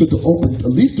 you're supposed to open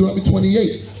at least Deuteronomy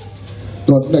 28.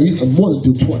 No, you more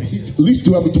than do 20. At least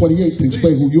Deuteronomy 28 to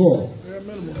explain who you are.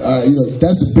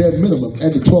 That's the bare minimum.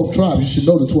 And the 12 tribes, you should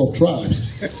know the 12 tribes.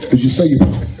 Because you say you're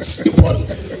part of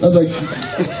it. I was like,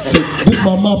 so this is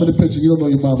my mom in the picture, you don't know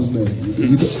your mama's name.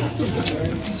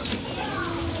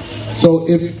 So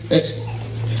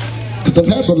because I've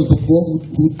had brothers before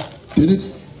who did it,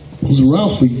 who's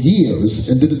around for years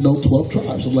and didn't know 12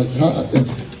 tribes. I'm like, and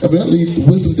evidently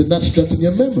wisdom did not strengthen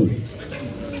your memory.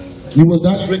 You was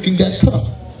not drinking that cup.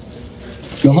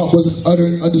 Your heart wasn't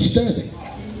uttering understanding.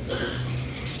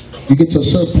 You get to a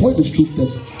certain point in this truth that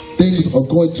things are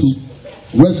going to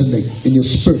resonate in your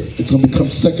spirit. It's going to become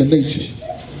second nature.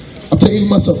 I'm telling you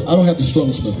myself, I don't have the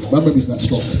strongest memory. My memory's not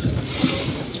strong like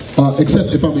that. Except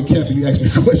if I'm in camp and you ask me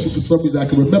a question, for some reason I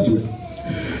can remember it.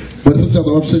 But sometimes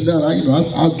when I'm sitting down,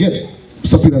 I'll get it.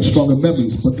 Some people have stronger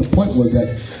memories, but the point was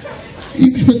that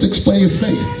you have to explain your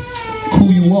faith,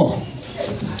 who you are.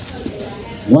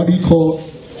 Why do you call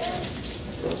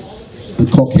the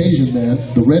Caucasian man,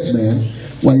 the red man,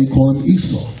 why do you call him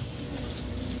Esau?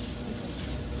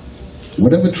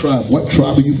 Whatever tribe, what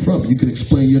tribe are you from? You can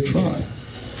explain your tribe.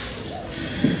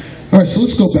 All right, so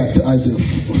let's go back to Isaiah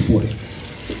 40.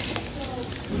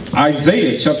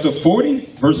 Isaiah chapter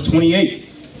 40, verse 28.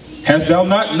 Hast thou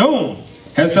not known,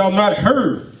 hast thou not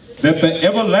heard, that the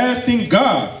everlasting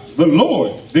God, the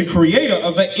Lord, the creator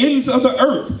of the ends of the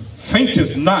earth,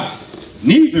 fainteth not,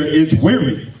 neither is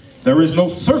weary. There is no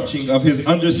searching of his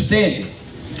understanding.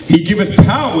 He giveth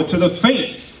power to the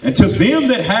faint, and to them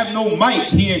that have no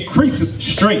might he increaseth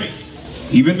strength.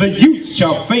 Even the youth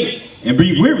shall faint and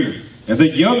be weary, and the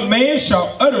young man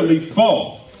shall utterly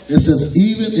fall. It says,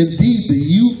 even indeed the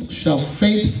youth shall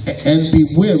faint and be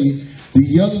weary, the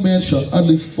young man shall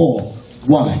utterly fall.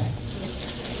 Why?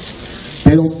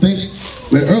 They don't think,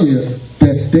 read earlier,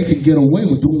 that they can get away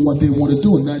with doing what they want to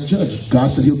do and not judge. God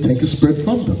said he'll take his spirit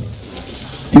from them.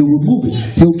 He'll remove it.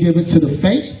 He'll give it to the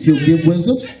faint, he'll give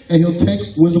wisdom, and he'll take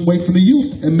wisdom away from the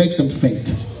youth and make them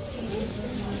faint.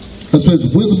 That's why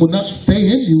wisdom will not stay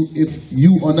in you if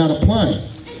you are not applying.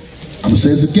 I'm going to say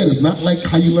this again, it's not like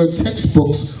how you learn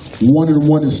textbooks, 1 and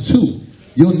 1 is 2.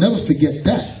 You'll never forget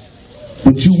that.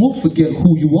 But you won't forget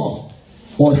who you are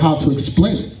or how to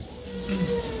explain it.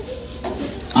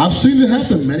 I've seen it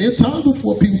happen many a time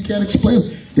before. People can't explain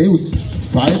it. They would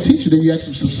fire a teacher, then you ask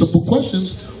them some simple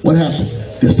questions. What happened?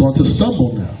 They're starting to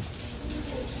stumble now.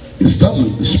 They're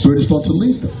stumbling. The Spirit is starting to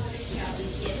lead them.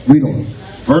 Read on.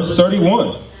 Verse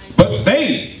 31. But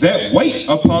they that wait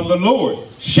upon the Lord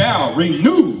shall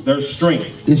renew their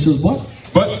strength. This is what?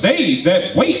 But they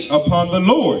that wait upon the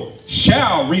Lord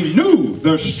shall renew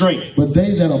their strength. But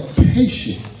they that are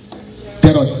patient,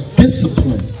 that are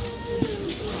disciplined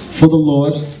for the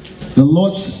Lord,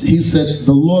 he said,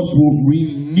 the Lord will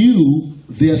renew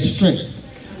their strength.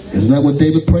 Isn't that what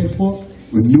David prayed for?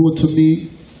 Renew unto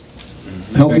me.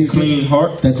 Help me. That clean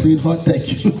heart. That clean heart,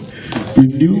 thank you.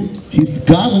 Renew.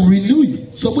 God will renew you.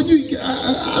 So when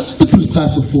I've been through this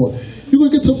class before, you're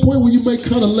going to get to a point where you might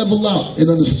kind of level out in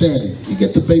understanding. You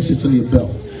get the basics in your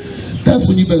belt. That's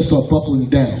when you better start buckling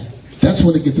down. That's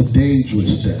when it gets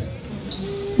dangerous then.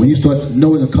 When you start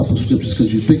knowing a couple of scriptures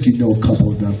because you think you know a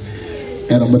couple of them.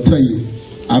 And I'm going to tell you,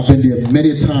 I've been there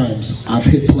many times. I've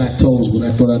hit plateaus when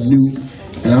I thought I knew.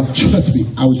 And trust me,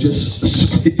 I was just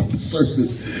scraping the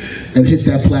surface and hit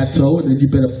that plateau. And then you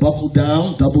better buckle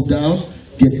down, double down,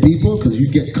 get deeper, because you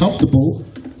get comfortable.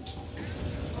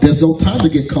 There's no time to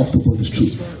get comfortable in this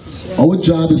truth. Our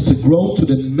job is to grow to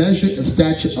the measure and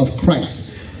stature of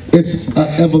Christ. It's an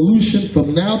evolution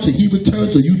from now to he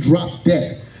returns or you drop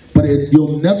dead. But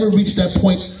you'll never reach that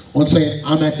point on saying,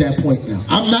 I'm at that point now.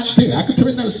 I'm not there. I can tell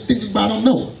you now there's things about I don't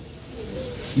know.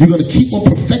 You're going to keep on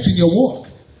perfecting your walk.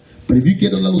 But if you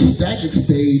get a little stagnant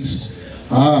stage,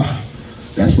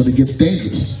 that's when it gets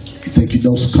dangerous. You think you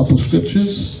know a couple of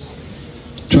scriptures?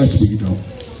 Trust me, you don't.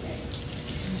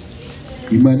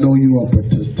 You might know you are,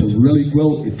 but to really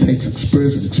grow, it takes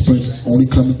experience, and experience only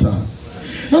comes in time.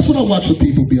 That's what I watch with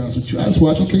people, be honest with you. I just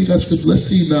watch, okay, you got scripture, let's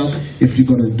see now if you're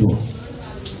going to endure.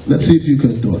 Let's see if you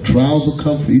can endure. Trials will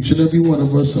come for each and every one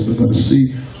of us, and we're going to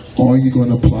see, are you going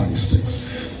to apply these things?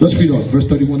 Let's read on, verse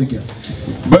 31 again.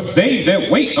 But they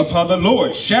that wait upon the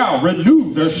Lord shall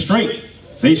renew their strength.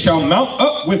 They shall mount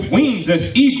up with wings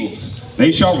as eagles.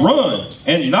 They shall run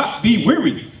and not be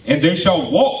weary, and they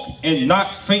shall walk and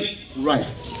not faint. Right.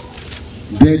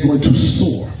 They're going to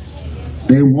soar.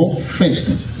 They won't faint.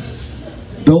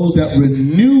 Those that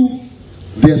renew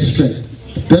their strength.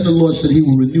 Then the Lord said he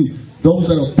will renew. Those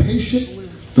that are patient,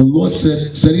 the Lord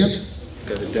said again?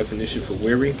 Got a definition for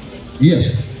weary?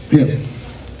 Yeah. Yeah.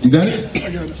 You got it?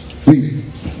 I got it. Read.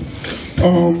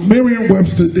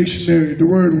 Merriam-Webster dictionary, the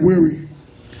word weary,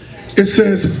 it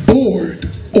says bored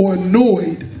or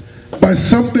annoyed by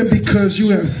something because you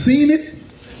have seen it,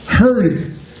 heard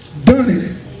it, done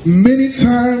it many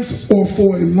times or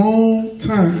for a long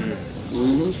time.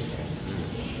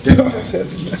 That's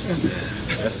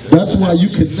why you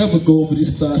can never go over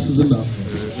these classes enough.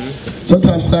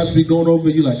 Sometimes class be going over,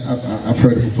 you're like, I've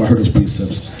heard it before, I heard those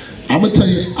precepts. I'm going to tell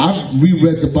you, I've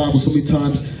reread the Bible so many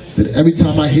times that every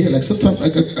time I hear it, like sometimes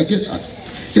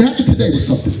it happened today with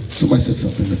something. Somebody said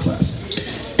something in the class.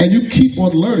 And you keep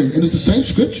on learning, and it's the same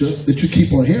scripture that you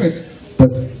keep on hearing,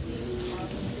 but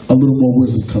a little more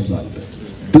wisdom comes out of it.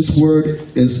 This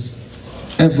word is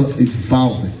ever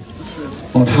evolving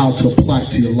on how to apply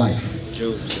it to your life.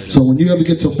 So when you ever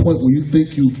get to a point where you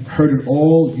think you've heard it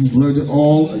all, you've learned it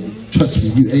all, trust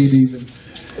me, you ain't even.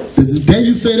 The day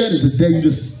you say that is the day you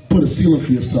just put a ceiling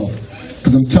for yourself.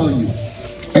 Because I'm telling you,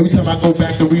 every time I go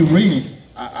back and reread,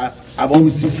 I've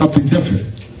always seen something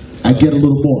different. I get a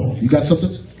little more. You got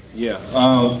something? Yeah.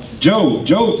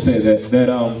 Job said that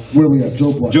Where are we at?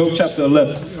 Job what? Job chapter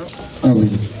 11. I'll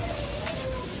read it.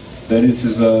 That this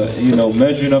is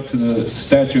measuring up to the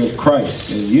stature of Christ.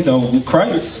 And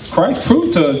Christ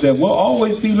proved to us that we'll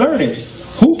always be learning.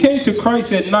 Who came to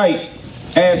Christ at night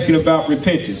asking about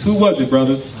repentance? Who was it,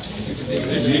 brothers?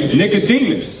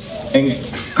 Nicodemus. And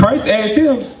Christ asked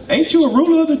him, ain't you a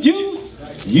ruler of the Jews?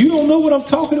 You don't know what I'm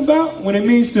talking about when it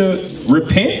means to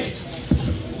repent?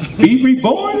 Be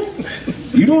reborn?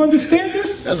 You don't understand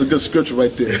this? That's a good scripture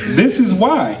right there. This is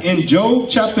why. In Job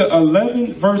chapter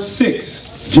 11, verse 6.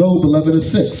 Job 11 and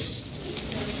 6.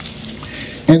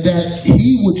 And that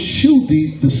he would shew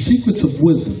thee the secrets of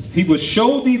wisdom. He will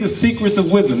show thee the secrets of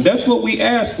wisdom. That's what we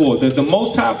ask for, that the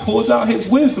Most High pours out his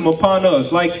wisdom upon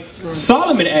us, like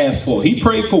Solomon asked for. He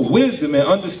prayed for wisdom and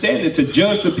understanding to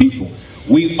judge the people.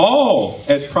 We all,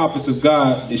 as prophets of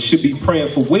God, should be praying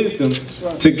for wisdom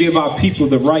to give our people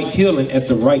the right healing at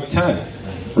the right time.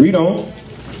 Read on.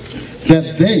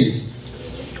 That they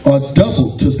are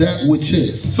double to that which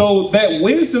is. So that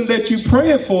wisdom that you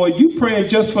praying for, you praying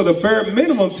just for the bare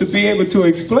minimum to be able to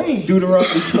explain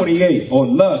Deuteronomy 28, or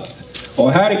lust,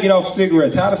 or how to get off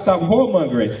cigarettes, how to stop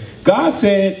whoremongering. God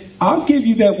said, I'll give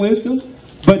you that wisdom,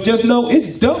 but just know it's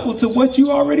double to what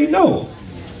you already know.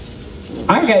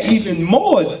 I got even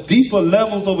more deeper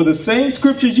levels over the same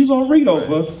scriptures you're going to read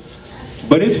over,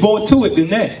 but it's more to it than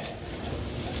that.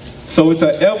 So it's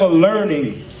an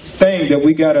ever-learning thing that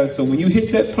we got to, so when you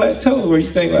hit that plateau where you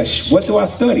think, like, what do I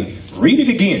study? Read it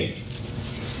again.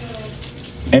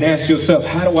 And ask yourself,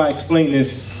 how do I explain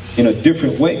this in a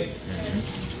different way?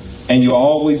 And you'll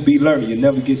always be learning. You'll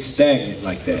never get stagnant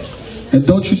like that. And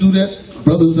don't you do that,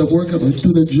 brothers that work out, or you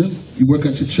do that gym, you work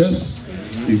at your chest,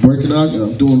 you're working out,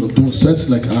 I'm doing sets,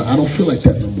 like I don't feel like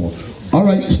that no more. All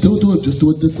right, still do it, just do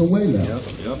it a different way now.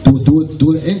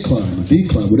 Do an incline, a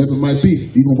decline, whatever it might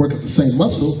be. You're going to work at the same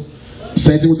muscle.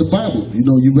 Same thing with the Bible.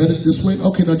 You read it this way.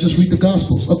 Okay, now just read the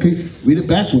Gospels. Okay, read it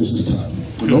backwards this time.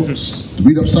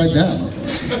 Read upside down.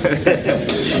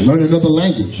 Learn another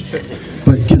language.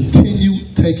 But continue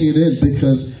taking it in,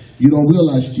 because you don't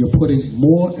realize you're putting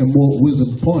more and more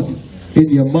wisdom upon you in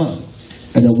your mind.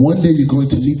 And then one day you're going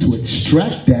to need to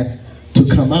extract that to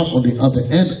come out on the other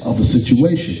end of a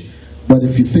situation. But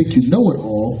if you think you know it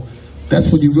all, that's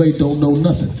when you really don't know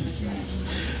nothing.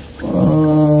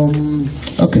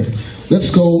 Okay, let's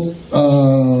go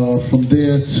from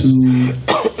there to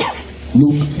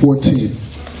Luke 14.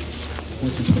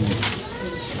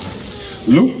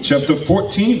 Luke chapter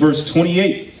 14, verse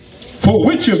 28. For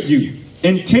which of you,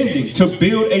 intending to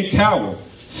build a tower,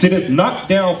 sitteth not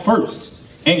down first,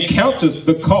 and counteth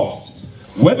the cost,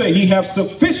 whether he have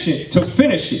sufficient to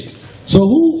finish it? So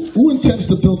who intends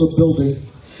to build a building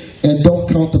and don't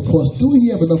count the cost? Do he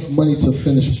have enough money to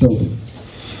finish building?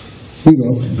 We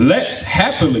go. Lest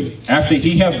happily, after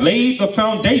he have laid the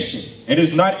foundation and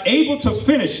is not able to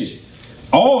finish it,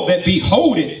 all that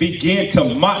behold it began to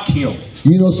mock him.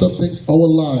 You know something? Our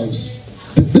lives,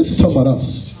 this is talking about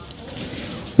us.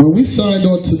 When we signed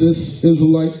on to this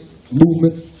Israelite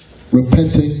movement,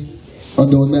 repenting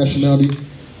under a nationality,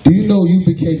 do you know you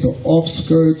became the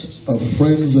offskirts of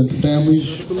friends and family?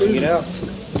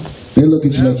 They look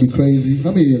at you like you're crazy.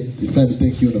 How many of your family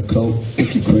think you're in a cult?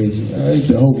 Think you're crazy?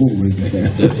 The whole room raised their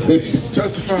hand.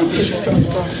 Testify, Bishop,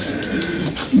 testify.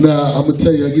 Nah, I'm gonna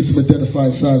tell you, I get some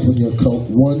identifying signs when you're a cult.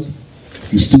 One,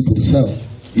 you're stupid as hell.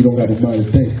 You don't have a mind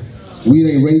to think. We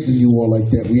ain't raising you all like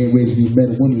that. We ain't raising you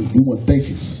men and women. We want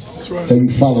thinkers. That's right. And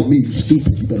you follow me, you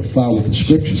stupid. You better follow what the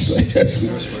scriptures say. That's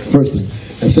the first thing.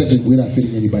 And second, we're not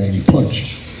fitting anybody any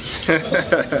punch.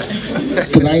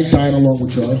 Because I ain't dying along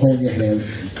with y'all. I hold your hand.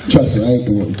 Trust me, I ain't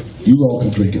doing it. You all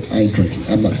can drink it. I ain't drinking.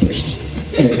 I'm not thirsty.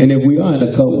 And if we are in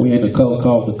a cult, we're in a cult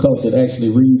called the cult that actually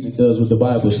reads and does what the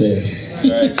Bible says.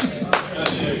 Right.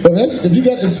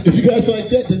 If you guys like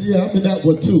that, then yeah, I'm in that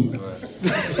one too.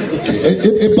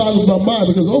 It boggles my mind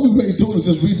because all we're really doing is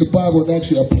just reading the Bible and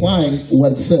actually applying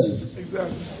what it says.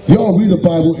 Exactly. Y'all read the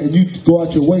Bible and you go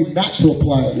out your way not to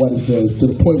apply what it says, to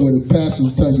the point where the pastor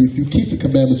is telling you if you keep the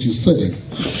commandments, you're sinning.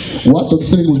 Well, I thought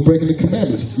sinning was breaking the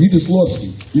commandments. You just lost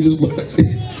me. You just lost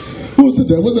Who said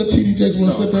that? Was that T.D. Jakes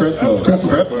when said that?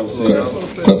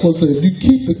 Creflo said, if you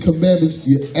keep the commandments,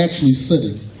 you're actually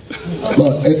sinning.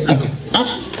 Okay,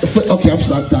 I'm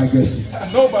sorry, I'm digressing. I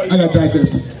got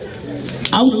digressing.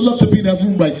 I would love to be in that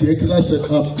room right there because I said,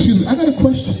 excuse me, I got a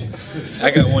question.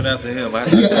 I got one after him.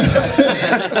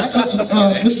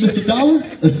 Mr. Dollar?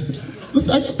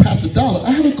 Listen, Pastor Dollar,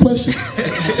 I have a question.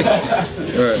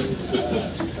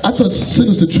 I thought sin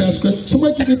was the transgression.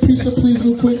 Somebody give me a precept, please,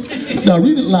 real quick. Now,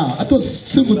 read it loud. I thought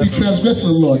sin would be transgressing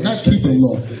the law, not keeping the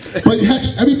law. But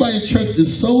everybody in church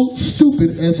is so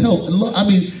stupid as hell. And I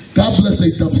mean, God bless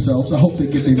their dumb selves. I hope they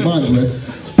get their minds right.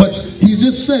 But he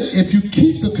just said, if you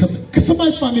keep the commandments. Can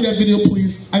somebody find me that video,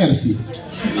 please? I gotta see it.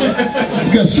 You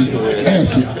gotta see it. I gotta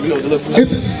see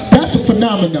it. That's a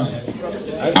phenomenon.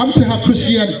 I'm telling you how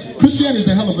Christianity is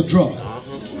a hell of a drug.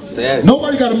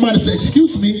 Nobody got a mind to say,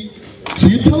 excuse me. So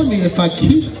you're telling me if I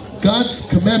keep God's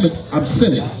commandments, I'm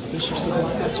sinning?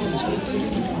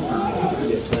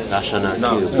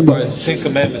 No, the 10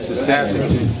 Commandments is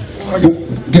sinning.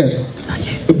 Again.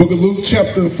 The book of Luke,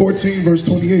 chapter 14, verse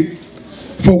 28.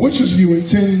 For which of you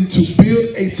intend to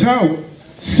build a tower,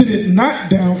 sit it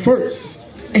not down first,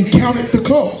 and count it the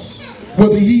cost,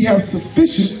 whether he have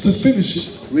sufficient to finish it?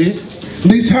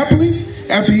 Least happily,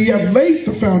 after he have laid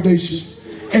the foundation,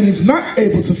 and is not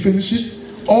able to finish it,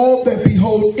 all that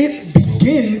behold it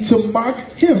begin to mock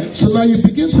him. So now you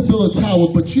begin to build a tower,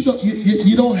 but you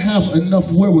don't have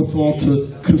enough wherewithal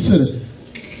to consider,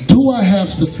 do I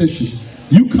have sufficient?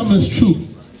 You come as truth.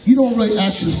 You don't really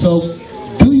ask yourself,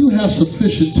 do you have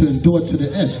sufficient to endure to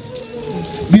the end?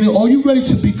 Meaning, are you ready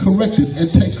to be corrected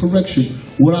and take correction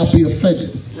without being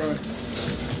offended? Right.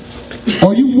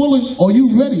 Are you willing, are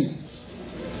you ready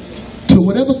to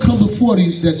whatever comes before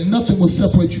you, that nothing will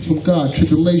separate you from God,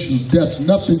 tribulations, death,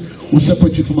 nothing will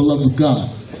separate you from the love of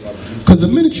God? Because the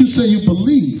minute you say you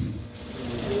believe,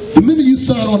 the minute you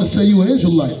sign on to say you're an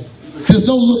Israelite, there's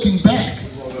no looking back.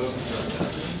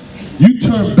 You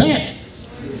turn back,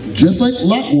 just like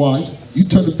Lot wife, you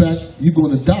turn it back, you're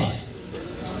going to die.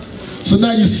 So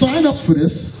now you sign up for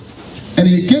this, and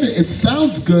you get it, it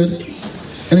sounds good,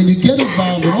 and then you get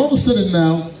involved, and all of a sudden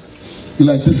now, you're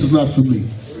like, this is not for me.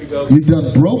 You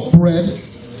done broke bread,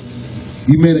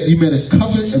 you made a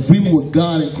covenant agreement with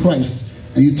God and Christ,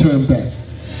 and you turn back.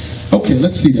 Okay,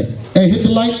 let's see that. Hey, hit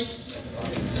the light.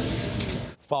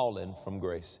 Fallen from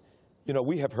grace. You know,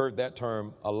 we have heard that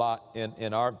term a lot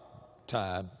in our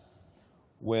time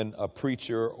when a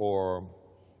preacher or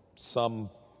some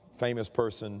famous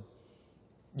person,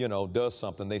 you know, does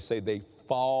something. They say they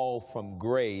fall from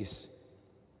grace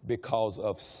because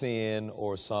of sin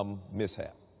or some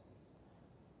mishap.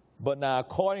 But now,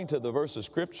 according to the verse of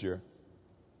Scripture,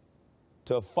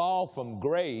 to fall from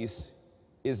grace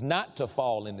is not to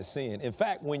fall into sin. In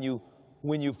fact, when you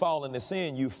fall into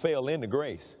sin, you fell into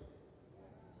grace.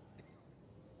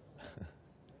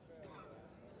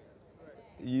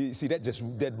 You see, that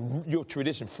your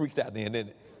tradition freaked out then, didn't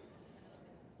it?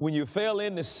 When you fell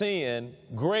into sin,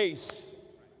 grace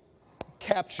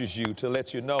captures you to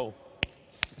let you know,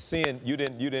 sin, you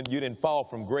didn't fall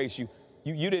from grace. You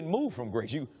didn't move from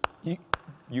grace.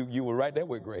 You were right there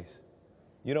with grace.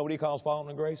 You know what he calls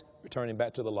falling in grace? Returning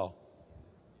back to the law.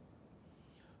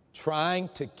 Trying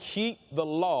to keep the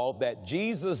law that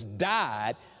Jesus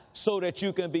died so that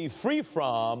you can be free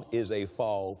from is a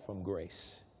fall from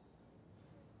grace.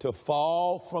 To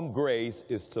fall from grace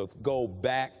is to go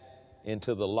back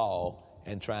into the law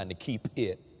and trying to keep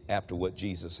it after what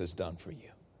Jesus has done for you.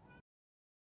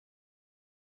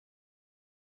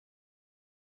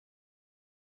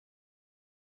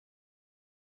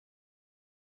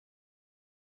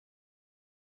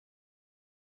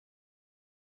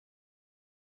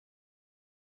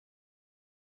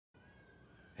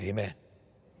 Amen.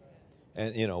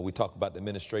 And, you know, we talk about the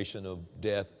administration of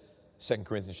death, 2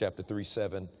 Corinthians chapter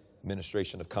 3:7,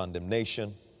 administration of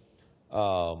condemnation.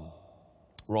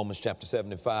 Romans chapter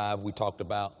 7:5, we talked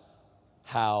about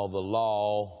how the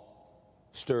law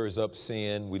stirs up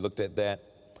sin. We looked at that.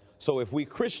 So if we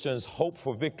Christians hope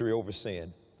for victory over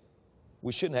sin,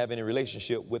 we shouldn't have any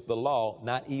relationship with the law,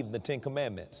 not even the 10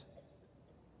 Commandments.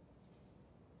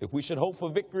 If we should hope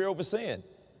for victory over sin,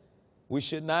 we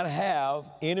should not have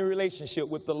any relationship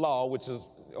with the law, which is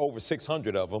over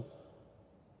 600 of them,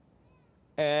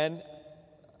 and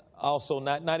also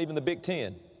not even the Big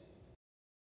Ten.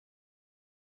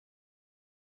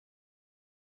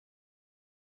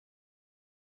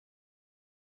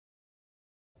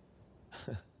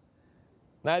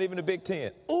 Not even the Big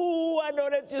Ten. Ooh, I know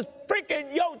that's just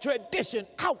freaking your tradition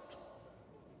out.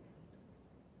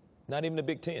 Not even the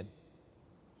Big Ten.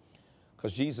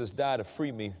 Because Jesus died to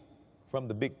free me from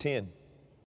the Big Ten.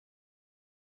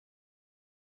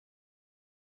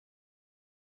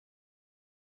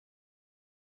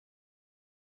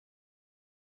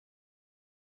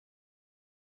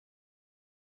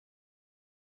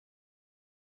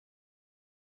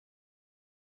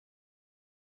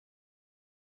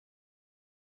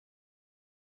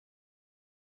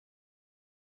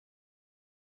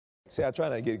 See, I try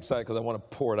not to get excited because I want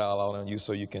to pour it all out on you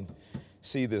so you can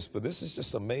see this, but this is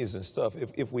just amazing stuff.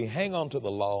 If we hang on to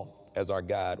the law as our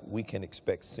guide, we can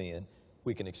expect sin,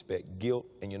 we can expect guilt,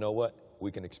 and you know what? We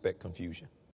can expect confusion.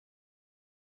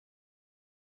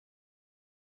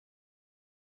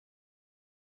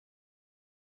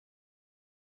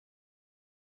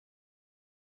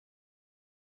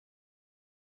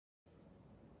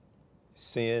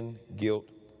 Sin, guilt,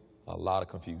 a lot of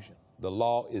confusion. The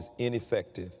law is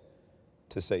ineffective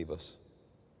to save us.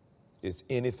 It's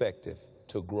ineffective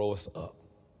to grow us up.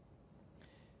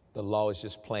 The law is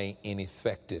just plain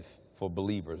ineffective for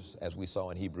believers, as we saw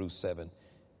in Hebrews 7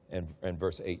 and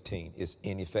verse 18. It's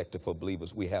ineffective for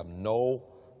believers. We have no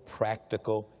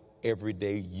practical,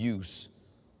 everyday use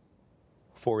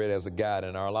for it as a guide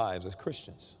in our lives as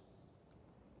Christians.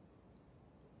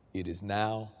 It is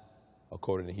now,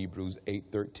 according to Hebrews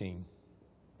 8:13,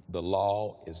 the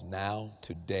law is now,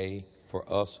 today, for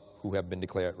us who have been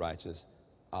declared righteous,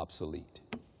 obsolete.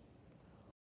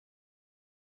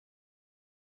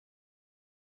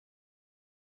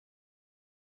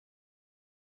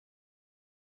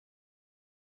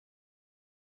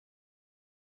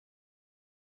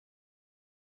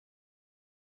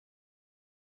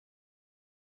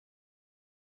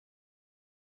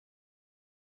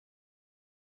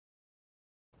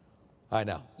 All right,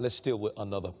 now, let's deal with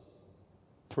another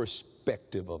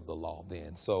perspective of the law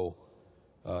then. So,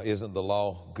 isn't the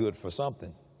law good for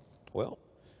something? Well,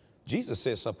 Jesus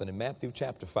says something in Matthew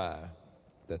chapter 5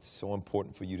 that's so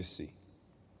important for you to see.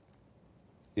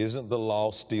 Isn't the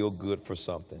law still good for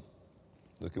something?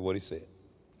 Look at what he said.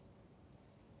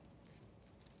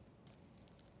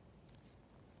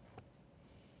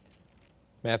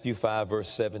 Matthew 5, verse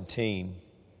 17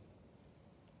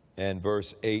 and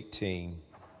verse 18.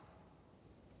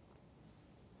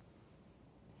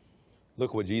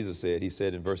 Look what Jesus said. He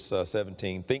said in verse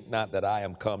 17, "Think not that I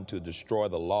am come to destroy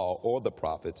the law or the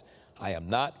prophets. I am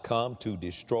not come to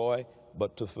destroy,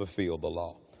 but to fulfill the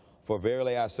law. For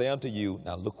verily I say unto you,"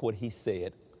 now look what he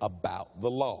said about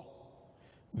the law.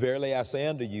 "Verily I say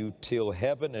unto you, till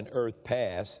heaven and earth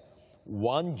pass,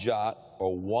 one jot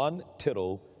or one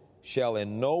tittle shall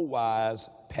in no wise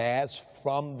pass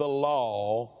from the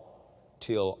law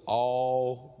till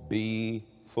all be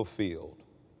fulfilled."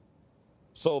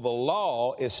 So the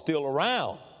law is still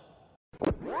around.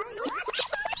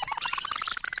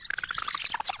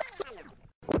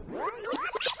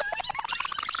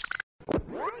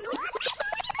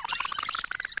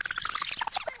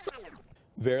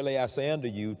 "Verily I say unto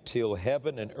you, till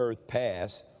heaven and earth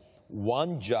pass,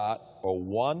 one jot or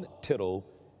one tittle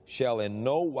shall in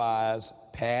no wise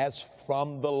pass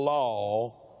from the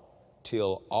law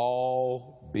till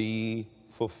all be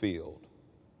fulfilled."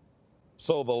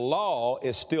 So the law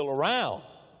is still around.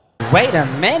 Wait a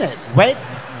minute. Wait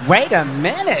a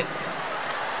minute.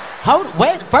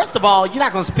 Wait, first of all, you're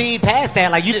not going to speed past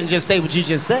that like you didn't just say what you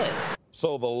just said.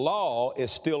 So the law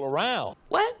is still around.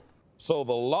 What? So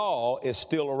the law is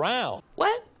still around.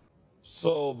 What?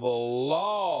 So the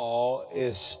law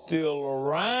is still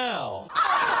around.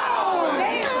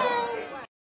 Oh,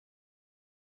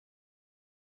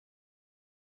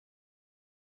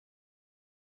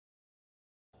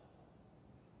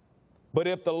 But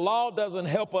if the law doesn't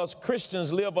help us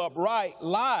Christians live upright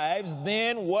lives,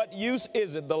 then what use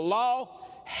is it? The law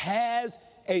has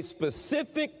a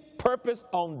specific purpose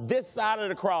on this side of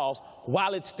the cross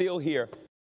while it's still here.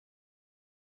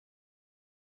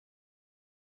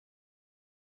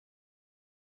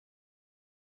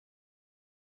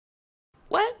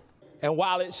 What? And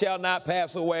while it shall not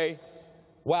pass away,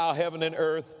 while heaven and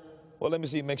earth, well, let me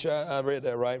see, make sure I read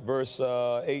that right. Verse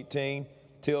 18,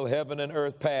 till heaven and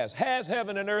earth pass. Has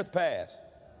heaven and earth passed?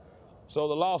 So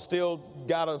the law still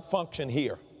got to function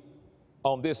here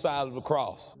on this side of the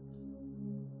cross.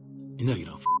 You know you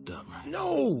done f***ed up, right?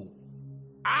 No.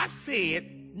 I said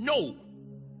no.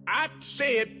 I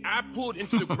said I pulled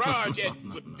into the garage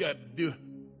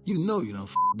You know you done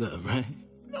f***ed up, right?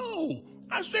 No.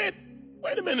 I said,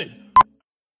 wait a minute.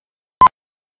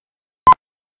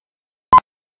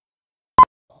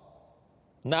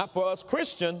 Not for us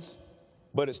Christians,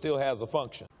 but it still has a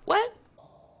function. What?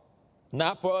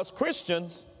 Not for us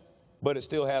Christians, but it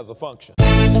still has a function.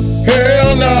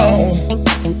 Hell no,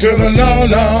 to the no,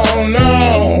 no,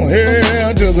 no.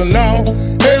 Hell to the no,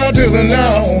 hell to the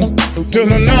no, to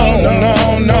the no,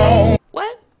 no, no.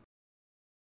 What?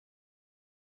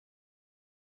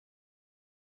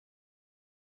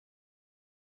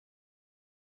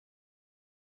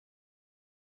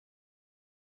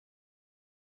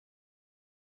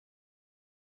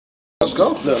 Let's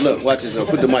go. Look, watch this.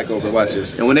 Put the mic over. Watch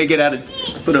this. And when they get out of,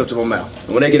 put it up to my mouth.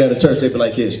 And when they get out of church, they be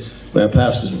like this. Man,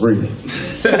 pastor's real.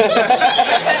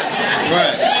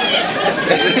 Right.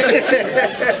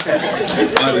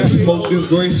 I just smoke this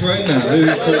grace right now. And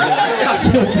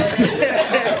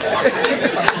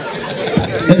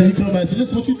then you come back and say, this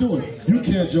is what you're doing. You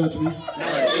can't judge me.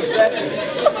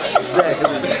 All right,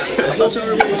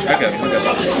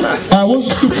 what was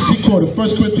the scripture she quoted? 1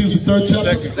 Corinthians, the 3rd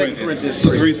chapter? 2 Corinthians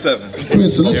 3:7. 3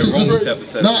 and 7. Let's Yeah, Romans just, chapter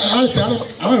 7. no, honestly, I don't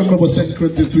remember what 2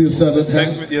 Corinthians 3 and 7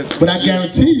 had, but I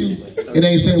guarantee you, it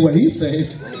ain't saying what he's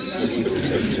saying.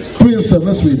 3 and 7,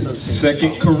 let's read it.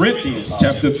 2 Corinthians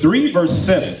chapter 3 verse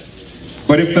 7.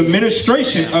 But if the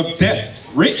ministration of death,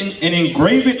 written and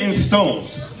engraved in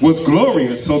stones, was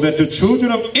glorious, so that the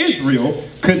children of Israel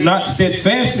could not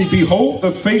steadfastly behold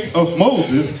the face of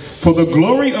Moses for the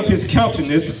glory of his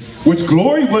countenance, which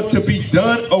glory was to be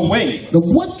done away. Now,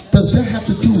 what does that have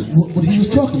to do with what he was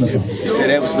talking about? He said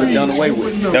that was done away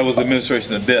with. That was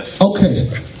administration of death. Okay,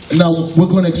 now we're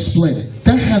going to explain it.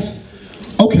 That has,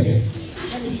 okay,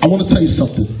 I want to tell you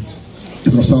something. It's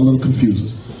going to sound a little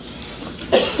confusing.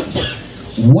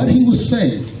 What he was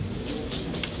saying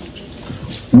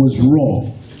was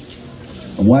wrong.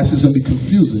 And why this is going to be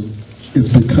confusing is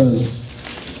because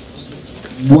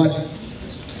let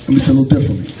me say a little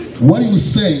differently. What he was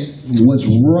saying was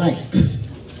right.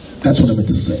 That's what I meant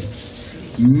to say.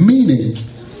 Meaning,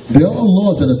 there are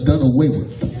laws that are done away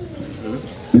with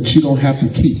that you don't have to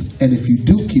keep. And if you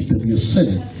do keep them, you're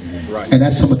sinning. Right. And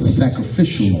that's some of the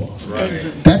sacrificial law. Right.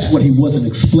 That's what he wasn't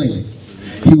explaining.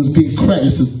 He was being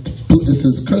crass. It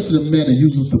says, cursed the man that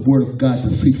uses the word of God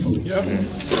deceitfully. Yeah.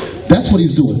 That's what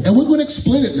he's doing. And we're going to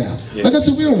explain it now. Yeah. Like I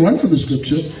said, we don't run from the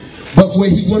scripture. But where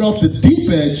he went off the deep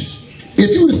edge,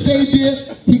 if you would have stayed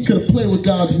there, he could have played with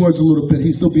God's words a little bit.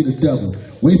 He'd still be the devil.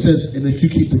 When he says, and if you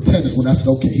keep the 10, is when I said,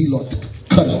 okay, he ought to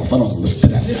cut it off. I don't listen to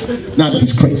that. Now that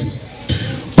he's crazy.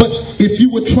 But if you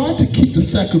would try to keep the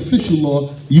sacrificial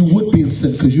law, you would be in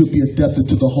sin because you would be adapted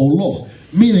to the whole law.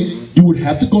 Meaning, you would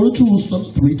have to go to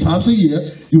Jerusalem 3 times a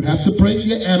year. You'd have to bring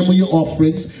your animal, your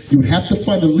offerings. You'd have to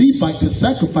find a Levite to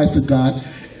sacrifice to God.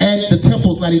 And the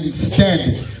temple's not even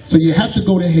standing. So you have to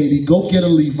go to Haiti, go get a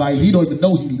Levite. He don't even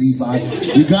know he's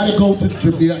Levi. You got to go to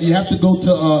Jamaica. You have to go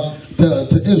to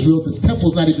Israel. The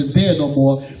temple's not even there no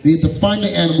more. You have to find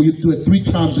the animal. You do it 3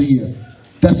 times a year.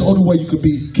 That's the only way you could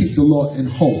keep the law in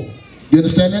whole. You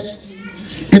understand that?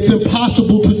 It's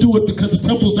impossible to do it because the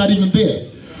temple's not even there.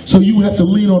 So you have to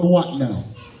lean on what now?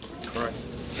 Christ.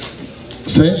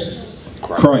 Say it.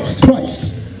 Christ.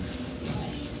 Christ.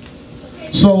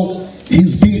 So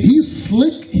he's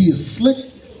slick. He is slick,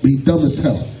 but he's dumb as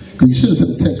hell. Because he should have said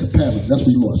the 10 commandments. That's what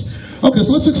he lost. Okay,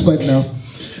 so let's explain now.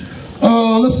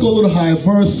 Let's go a little higher.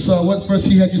 What verse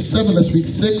he had you 7? Let's read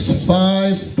 6,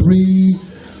 5, 3.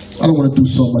 I don't want to do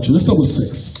so much. Let's start with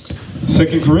 6.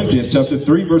 2 Corinthians chapter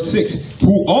 3 verse 6,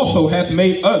 who also hath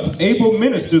made us able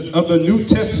ministers of the New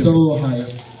Testament. Start a little higher.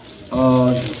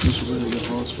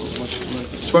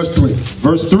 Verse 3.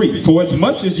 Verse 3, for as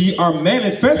much as ye are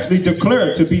manifestly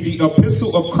declared to be the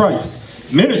epistle of Christ,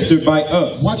 ministered by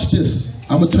us. Watch this.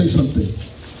 I'm going to tell you something.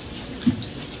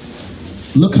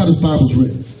 Look how this Bible's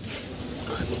written.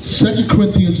 2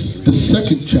 Corinthians, the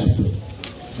 2nd chapter.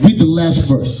 Read the last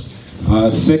verse.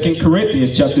 2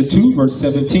 Corinthians chapter 2, verse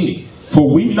 17.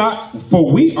 For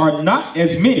we are not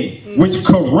as many which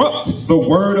corrupt the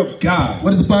word of God.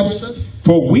 What does the Bible say?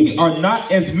 For we are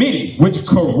not as many which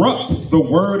corrupt the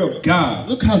word of God.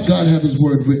 Look how God had his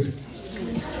word written.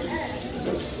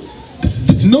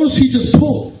 Notice he just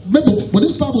pulled. Remember, when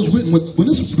this Bible was written, when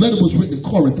this letter was written in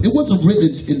Corinth, it wasn't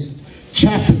written in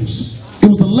chapters. It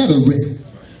was a letter written.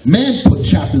 Man put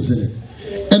chapters in it.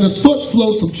 And the thought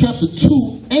flowed from chapter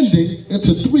 2, ending,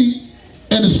 into 3.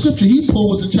 And the scripture he pulled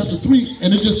was in chapter 3.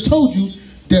 And it just told you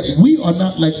that we are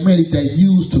not like many that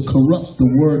use to corrupt the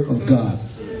word of God.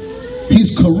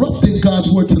 He's corrupting God's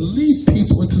word to lead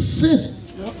people into sin.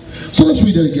 So let's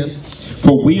read that again.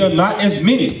 For we are not as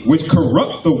many which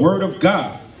corrupt the word of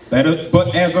God,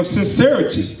 but as of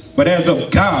sincerity, but as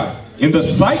of God. In the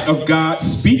sight of God,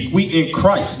 speak we in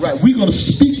Christ. Right, we're going to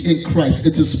speak in Christ.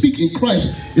 And to speak in Christ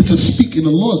is to speak in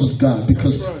the laws of God,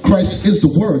 because Christ is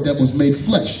the word that was made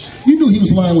flesh. You knew he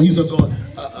was lying when he was going,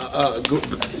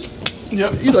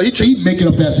 you know, he'd make it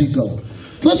up as he go.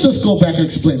 So let's just go back and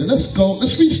explain it.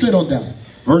 Let's read straight on down.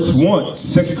 Verse 1,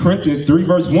 2 Corinthians 3,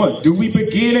 verse 1. Do we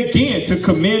begin again to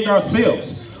commend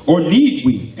ourselves, or need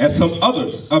we, as some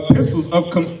others, epistles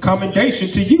of commendation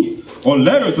to you, or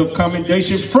letters of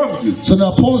commendation from you? So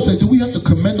now Paul said, do we have to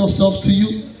commend ourselves to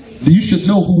you? You should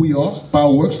know who we are by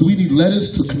our works. Do we need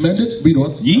letters to commend it? Read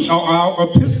on. Ye are our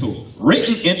epistle,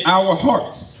 written in our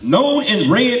hearts, known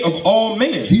and read of all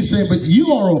men. He's saying, but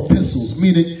you are our epistles,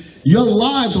 meaning your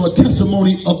lives are a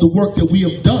testimony of the work that we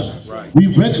have done. That's right. We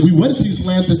went into these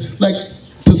lands and, like,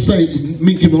 to say,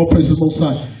 me giving all praise to the Most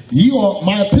High, you are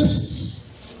my epistles.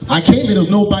 I came here, there's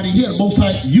nobody here. The Most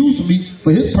High used me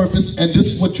for his purpose, and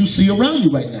this is what you see around you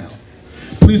right now.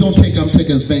 Please don't take, I'm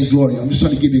taking as vainglory. I'm just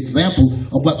trying to give you an example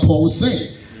of what Paul was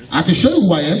saying. I can show you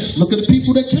who I am. Just look at the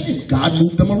people that came. God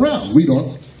moved them around. Read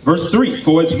on. Verse 3,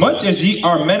 for as much as ye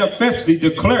are manifestly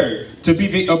declared to be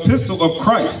the epistle of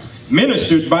Christ,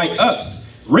 ministered by us,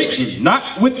 written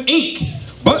not with ink,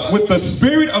 but with the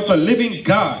Spirit of the living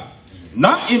God,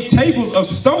 not in tables of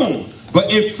stone,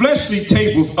 but in fleshly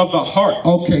tables of the heart.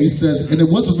 Okay, he says, and it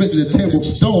wasn't written in a table of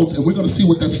stones, and we're going to see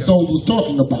what that stones was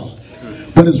talking about.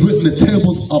 But it's written in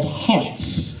tables of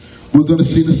hearts. We're going to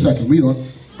see in a second. Read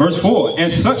on. Verse 4,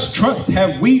 and such trust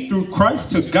have we through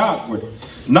Christ to Godward,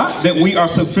 not that we are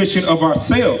sufficient of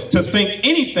ourselves to think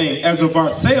anything as of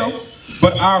ourselves,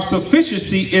 but our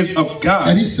sufficiency is of God.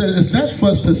 And he said, it's not for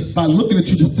us to, by looking at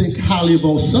you, to think highly of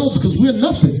ourselves, because we're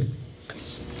nothing.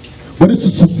 But it's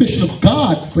the sufficient of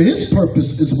God for his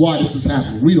purpose is why this is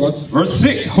happening. Read on. Verse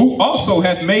 6, who also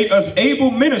hath made us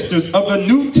able ministers of the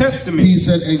New Testament. He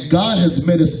said, and God has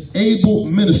made us able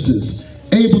ministers.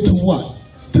 Able to what?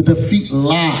 To defeat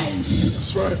lies.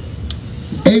 That's right.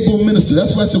 Able minister.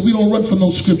 That's why I said we don't run from no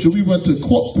scripture. We run to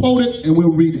quote it and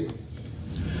we'll read it.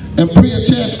 And pray a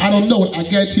chance, I don't know it. I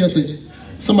guarantee I say,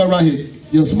 somebody right here,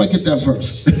 you know, somebody get that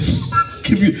verse.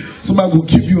 Somebody will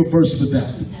give you a verse for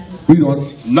that. Read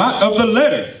on. Not of the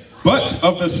letter, but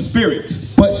of the Spirit.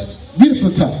 But read it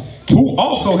from the top. Who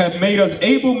also have made us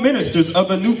able ministers of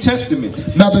the New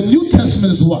Testament. Now the New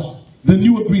Testament is what? The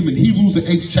new agreement. Hebrews the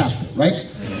 8th chapter, right?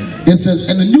 It says,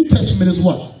 and the New Testament is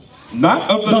what? Not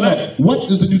of the letter. No.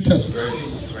 What is the New Testament?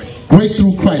 Grace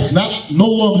through Christ. No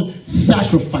longer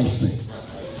sacrificing.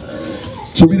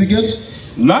 So read again.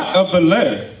 Not of the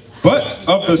letter, but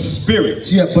of the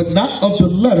Spirit. Yeah, but not of the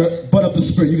letter, but of the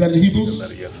Spirit. You got it in Hebrews?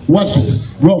 Letter, yeah. Watch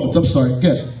this. Romans, I'm sorry.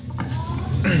 Get it.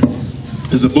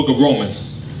 It's the book of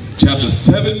Romans, chapter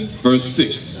 7, verse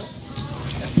 6.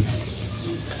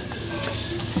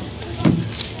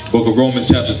 Book of Romans,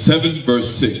 chapter 7,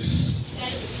 verse 6.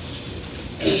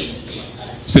 It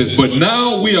says, but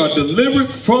now we are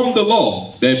delivered from the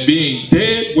law, that being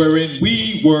dead wherein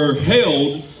we were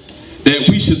held, that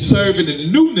we should serve in the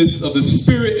newness of the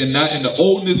Spirit and not in the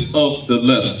oldness of the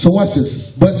letter. So watch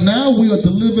this. But now we are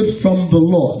delivered from the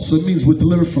law. So it means we're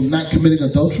delivered from not committing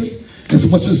adultery. That's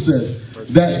what it says.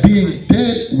 That being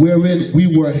dead wherein we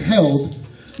were held,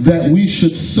 that we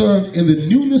should serve in the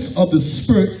newness of the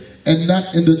Spirit and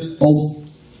not in the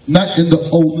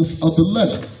oldness of the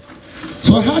letter.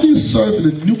 So how do you serve in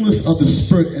the newness of the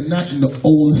Spirit and not in the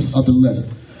oldness of the letter?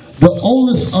 The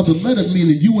oldness of the letter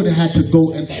meaning you would have had to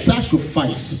go and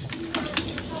sacrifice.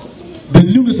 The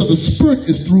newness of the Spirit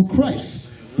is through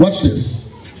Christ. Watch this.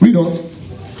 Read on.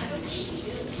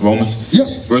 Romans.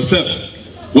 Yeah. Verse 7.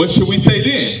 What should we say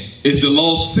then? Is the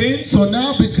law sin? So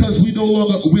now because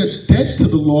we're dead to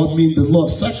the law, meaning the law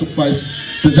of sacrifice,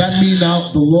 does that mean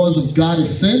now the laws of God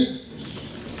is sin?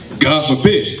 God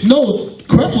forbid. No,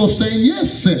 Creflo is saying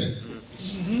yes, sin.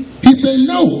 He He said,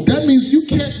 no, that means you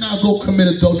can't now go commit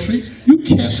adultery. You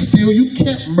can't steal. You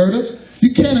can't murder.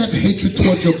 You can't have hatred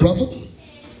towards your brother.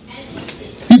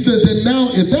 He said that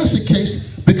now, if that's the case,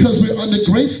 because we're under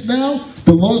grace now,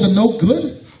 the laws are no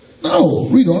good? No,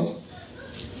 read on.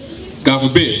 God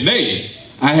forbid. Nay,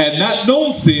 I had not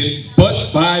known sin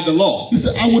but by the law. He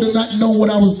said, I would have not known what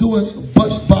I was doing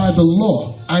but by the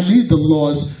law. I need the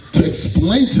laws to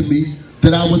explain to me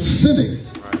that I was sinning.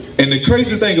 And the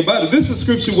crazy thing about it, this is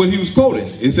scripture what he was quoting.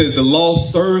 It says the law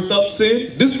stirred up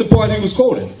sin. This is the part he was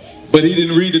quoting. But he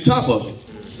didn't read the top of it.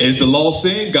 Is the law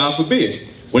sin? God forbid.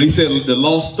 When he said the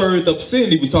law stirred up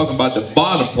sin, he was talking about the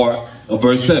bottom part of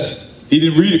verse 7. He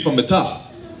didn't read it from the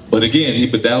top. But again, he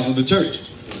bedazzled the church.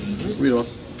 Read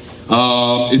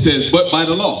on. It says, but by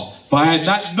the law. For I had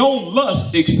not known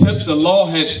lust except the law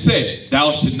had said,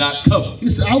 thou should not covet. He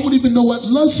said, I wouldn't even know what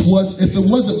lust was if it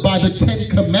wasn't by the 10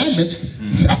 Commandments.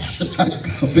 Thou should not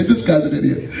covet. This guy's an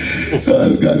idiot.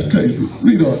 This guy's crazy.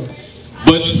 Read on.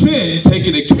 But sin,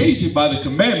 taking occasion by the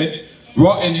commandment,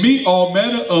 wrought in me all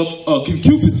manner of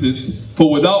concupiscence, for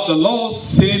without the law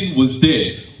sin was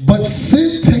dead. But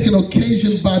sin, taking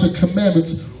occasion by the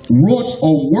commandments, wrought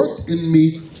or worked in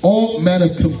me all manner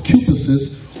of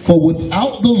concupiscence, for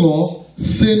without the law,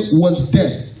 sin was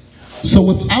dead. So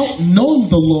without knowing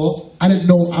the law, I didn't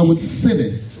know I was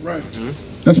sinning. Right.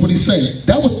 That's what he's saying.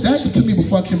 That happened to me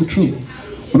before I came to truth.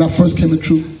 When I first came to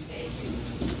truth,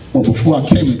 or before I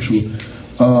came to truth,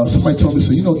 somebody told me,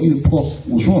 so you know, eating pork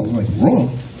was wrong. I'm like,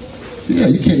 wrong? I said, yeah,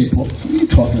 you can't eat pork. So what are you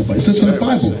talking about? It says it's in the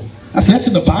Bible. I said, that's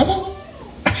in the Bible?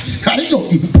 I didn't know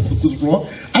eating pork was wrong.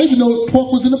 I didn't even know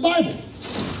pork was in the Bible.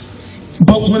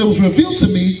 But when it was revealed to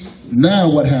me,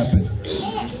 now what happened?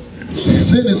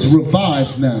 Sin is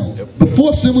revived now.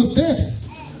 Before sin was dead.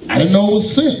 I didn't know it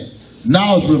was sin.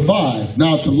 Now it's revived.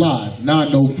 Now it's alive. Now I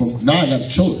know now I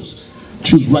got to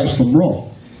choose right from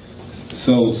wrong.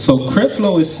 So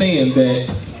Creflo is saying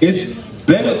that it's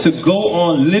better to go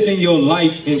on living your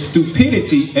life in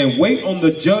stupidity and wait on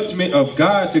the judgment of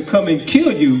God to come and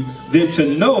kill you than to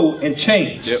know and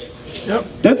change. Yep.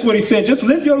 That's what he said. Just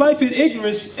live your life in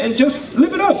ignorance and just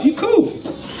live it up. You cool.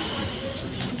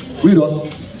 Read on.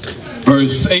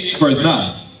 Verse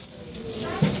 9.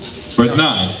 Verse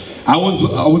 9. I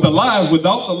was alive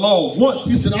without the law once.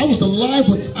 He said, I was alive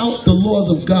without the laws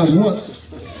of God once.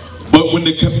 But when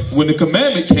the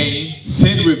commandment came,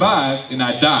 sin revived and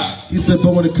I died. He said,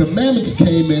 but when the commandments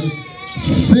came in,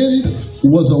 sin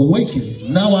was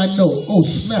awakened. Now I know, oh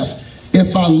snap,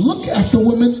 if I look after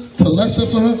women to lust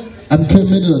after her, I'm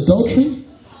committing adultery.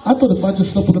 I thought if I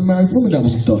just slept with a married woman, that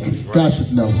was adultery. God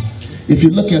said, no. If you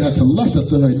look at her to lust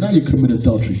after her, now you commit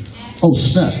adultery. Oh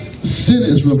snap, sin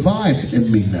is revived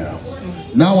in me now.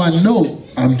 Now I know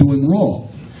I'm doing wrong.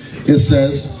 It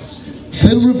says,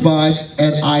 sin revived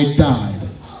and I died.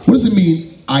 What does it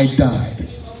mean, I died?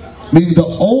 Meaning the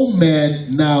old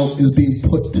man now is being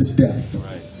put to death.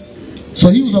 So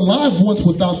he was alive once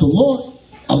without the Lord,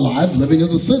 alive, living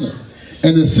as a sinner.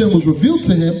 And the sin was revealed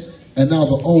to him, and now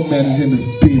the old man in him is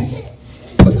being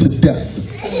put to death.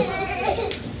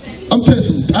 I'm telling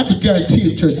you something, I can guarantee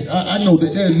you, church, I know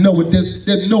that there's no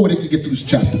way they can get through this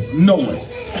chapter. No way.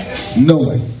 No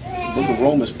way. Book of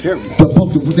Romans, period. But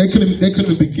they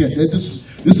couldn't begin.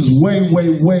 This is way, way,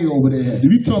 way over their head.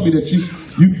 If you tell me that you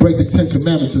break the 10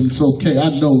 Commandments and it's okay, I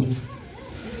know.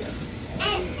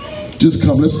 Just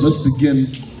come, let's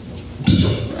begin.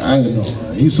 I don't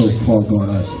know. He's so far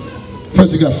gone.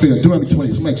 First, you got to figure out Deuteronomy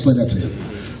 20. Somebody explain that to him.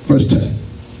 Verse 10.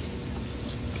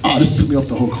 Ah, this took me off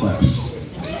the whole class.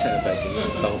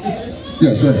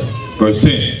 Yeah, go ahead. Verse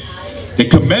 10. The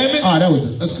commandment. Ah, that was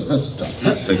it. That's done.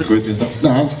 That's 2 Corinthians.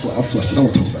 No, I'm flustered. I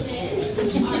won't talk about it.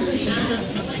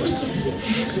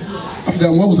 I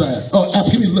forgot, what was I at? Oh,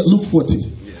 give me Luke 14.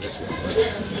 Yeah, that's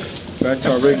right. Back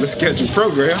to our regular scheduled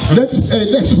program.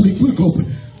 Next week, we'll go.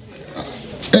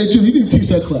 Hey, Jim, you didn't teach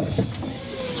that class.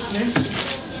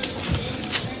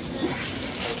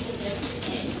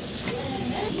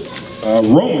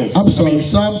 Romans. I'm sorry,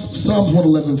 Psalms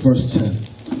 111, verse 10.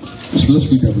 Let's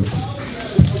read that real quick.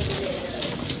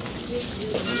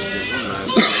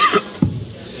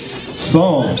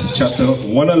 Psalms chapter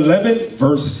 111,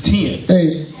 verse 10.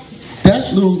 Hey,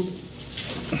 that little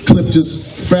clip just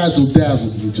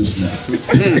frazzle-dazzled you just now.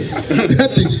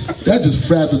 that just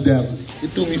frazzle-dazzled.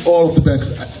 It threw me all off the back.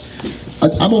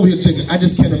 I'm over here thinking, I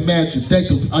just can't imagine.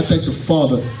 I thank the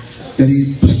Father that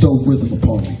He bestowed wisdom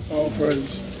upon me. All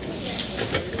praise.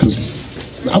 Because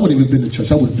I wouldn't even have been in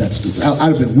church. I wasn't that stupid.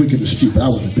 I'd have been wicked and stupid. I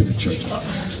wouldn't have been in church.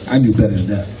 I knew better than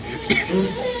that.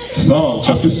 Psalm.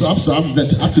 I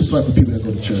feel sorry for people that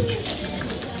go to church.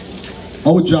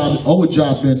 Our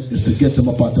job, man, is to get them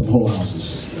up out them whole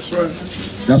houses. That's right.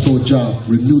 That's our job.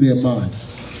 Renew their minds.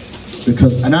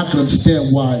 Because, and I can understand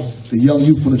why the young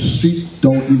youth on the street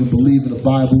don't even believe in the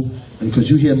Bible. And because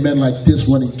you hear men like this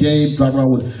running game, driving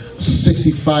around with a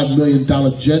 $65 million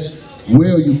jet,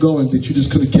 where are you going that you just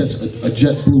couldn't catch a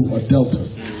JetBlue or Delta?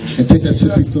 And take that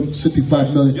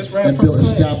 65 million and build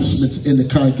establishments in the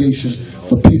congregation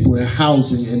for people in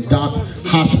housing and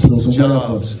hospitals and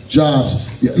whatever, jobs.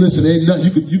 Yeah, listen, ain't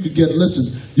nothing you could get.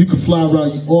 Listen, you could fly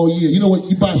around all year. You know what?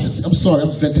 You buy. I'm sorry,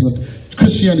 I'm venting.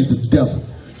 Christianity's the devil.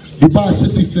 You buy a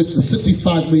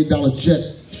 $65 million jet.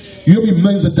 You know how many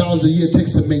millions of dollars a year it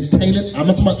takes to maintain it? I'm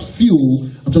not talking about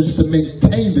fuel. I'm talking just to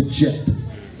maintain the jet.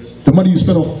 The money you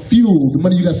spend on fuel, the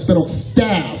money you got to spend on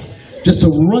staff, just to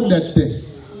run that thing.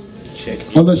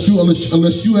 Unless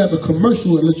you have a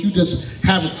commercial, unless you just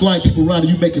have it flying people around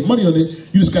and you making money on it,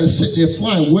 you just got to sit there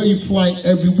flying. Where are you flying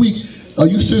every week? Are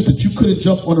you serious that you couldn't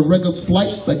jump on a regular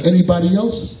flight like anybody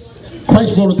else?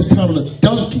 Christ rode into town on a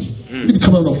donkey. You didn't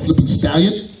come out on a flipping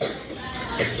stallion.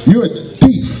 You're a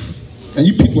thief. And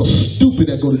you people are stupid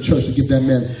that go to church to give that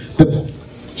man. The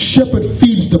shepherd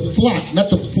feeds the flock, not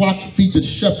the flock feed the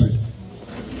shepherd.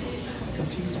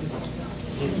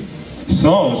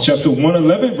 Psalms chapter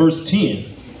 111, verse 10.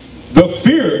 The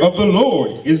fear of the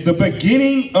Lord is the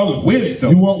beginning of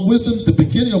wisdom. You want wisdom? The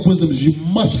beginning of wisdom is you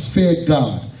must fear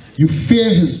God. You fear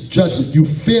his judgment. You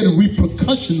fear the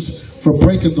repercussions for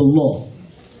breaking the law.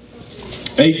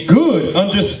 A good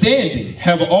understanding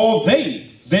have all they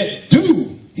that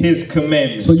do his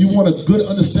commandments. So you want a good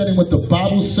understanding what the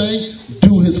Bible's saying?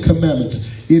 Do his commandments.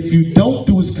 If you don't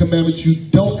do his commandments, you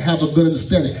don't have a good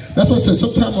understanding. That's why I said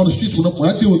sometimes on the streets when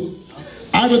I deal with,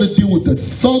 I'd rather deal with the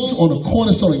thugs on the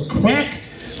corner selling crack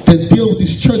than deal with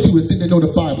these church people that think they know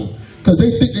the Bible. Because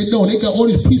they think they know, they got all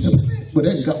these precepts. Well,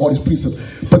 they ain't got all these precepts,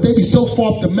 but they be so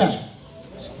far off the map.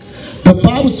 The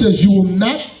Bible says you will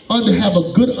not have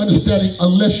a good understanding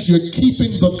unless you're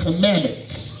keeping the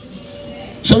commandments.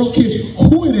 So I don't care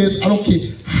who it is, I don't care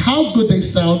how good they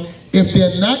sound, if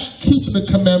they're not keeping the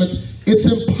commandments, it's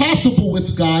impossible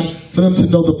with God for them to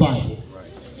know the Bible.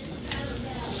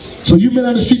 So you men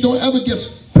on the street don't ever get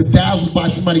bedazzled by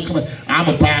somebody coming, I'm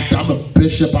a pastor, I'm a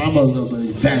bishop, I'm a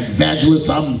evangelist,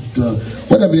 I'm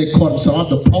whatever they call themselves, I'm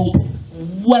the Pope,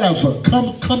 whatever,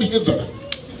 come hither.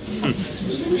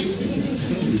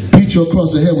 Beat you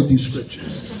across the head with these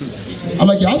scriptures. I'm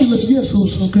like, yeah, I'll be listening, yeah, so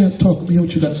go ahead, talk to me, hear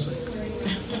what you got to say.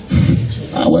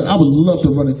 I would love to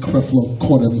run a Creflo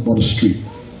corner on the street.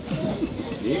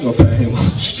 You ain't gonna find him on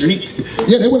the street.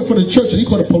 Yeah, they went in front of the church and he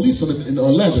called the police on it in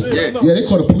Orlando. Yeah, they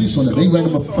called the police on it. They ran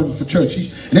him up in front of the church.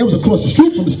 And they was across the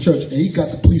street from his church and he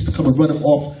got the police to come and run them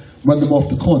off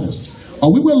the corners. Oh,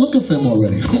 we were looking for him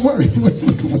already. Don't worry, we were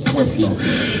looking for Creflo.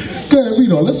 Go ahead,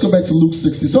 read on. Let's go back to Luke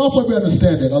 16. So I hope we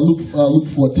understand that, Luke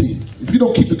 14. If you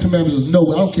don't keep the commandments, no,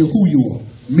 I don't care who you are.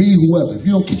 Me, whoever. If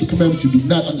you don't keep the commandments, you do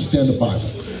not understand the Bible.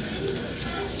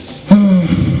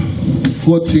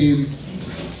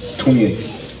 14:28.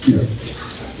 Yeah.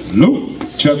 Luke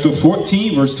chapter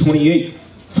 14, verse 28.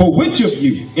 For which of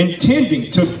you, intending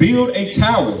to build a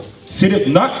tower, sitteth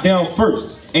not down first,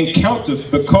 and counteth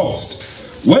the cost,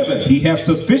 whether he have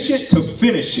sufficient to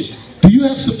finish it? Do you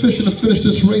have sufficient to finish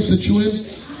this race that you're in?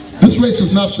 This race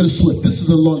is not for the swift. This is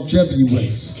a longevity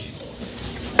race.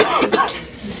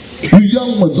 You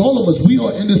young ones, all of us, we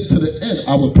are in this to the end.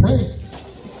 I would pray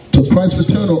to Christ's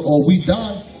return or we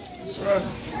die. That's right.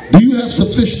 Do you have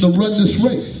sufficient to run this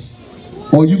race?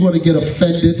 Or are you going to get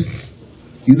offended?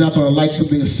 You're not going to like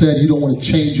something that's said. You don't want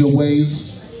to change your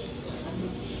ways.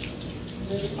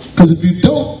 Because if you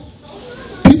don't,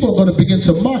 people are going to begin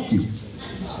to mock you.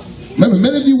 Remember,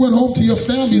 many of you went home to your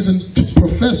families and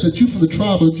professed that you from the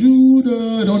tribe of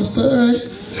Judah and all this stuff, right?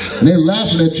 And they're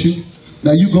laughing at you.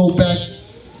 Now you go back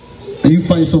and you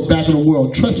find yourself back in the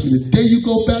world. Trust me, the day you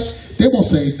go back, they won't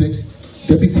say anything.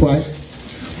 They'll be quiet.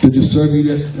 They'll just serve you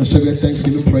their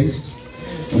Thanksgiving praise.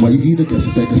 And while you eat it, they'll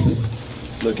sit back and say,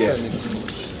 look at it.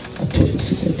 I told you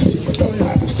about that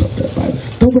Bible stuff, that Bible.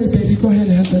 Don't worry, baby, go ahead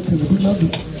and have that thing. We love you.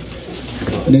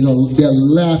 And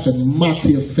they'll laugh and mock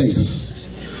to your face.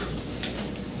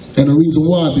 And the reason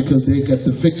why, because they got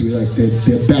the victory, like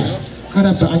they're back. I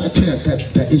tell you,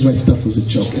 that Israelite stuff was a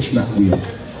joke. It's not real.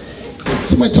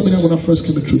 Somebody told me that when I first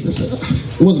came to truth. I said,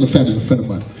 it wasn't a fad, it was a friend of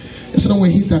mine. I said, no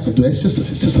way, he's not going to do it. It's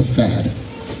just a fad.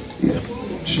 Yeah,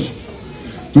 sure.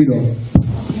 Read on.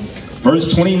 Verse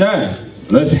 29.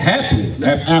 Lest haply,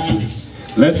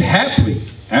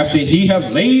 after he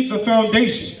have laid the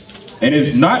foundation, and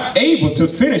is not able to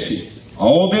finish it,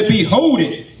 all that behold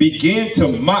it begin to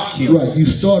mock him. Right, you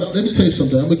start, let me tell you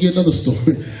something. I'm going to get another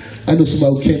story. I know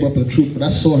somebody who came up in the truth, and I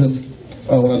saw him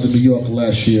when I was in New York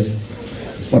last year.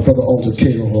 My brother owns a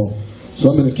catering hall. So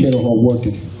I'm in a catering hall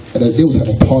working. And they was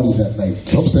having parties that night.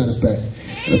 So I'm standing back.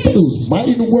 And the brother was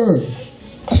mighty the word.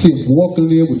 I see him walking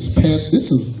there with his pants. This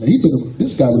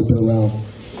guy would have been around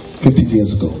 15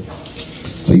 years ago.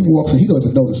 So he walks and he don't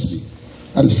even notice me.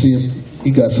 I just see him.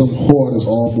 He got some whore on his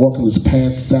arm, walking with his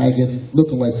pants sagging,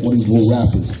 looking like one of these little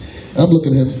rappers. And I'm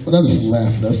looking at him, and I'm just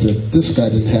laughing. I said, this guy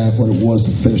didn't have what it was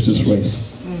to finish this race.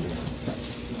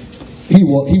 He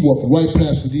walked right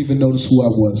past me, didn't even notice who I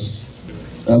was.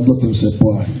 I looked at him and said,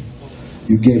 boy,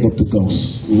 you gave up the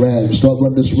ghost. Ran, started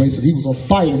running this race, and he was on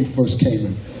fire when he first came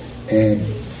in. And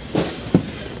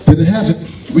didn't have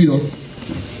it. Read on.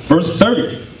 Verse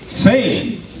 30,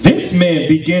 saying, this man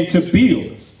began to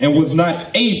build and was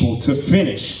not able to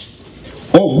finish.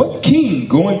 Or what king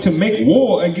going to make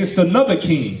war against another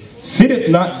king sitteth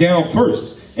not down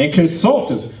first and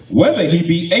consulteth whether he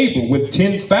be able with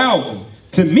 10,000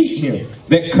 to meet him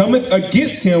that cometh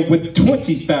against him with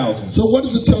 20,000. So what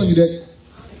is it telling you? That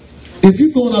if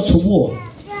you're going out to war,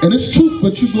 and it's truth,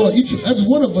 but you go, each and every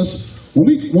one of us,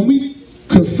 when we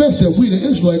confess that we the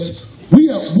Israelites, we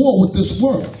are at war with this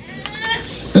world.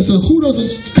 And so who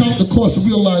doesn't count the cost and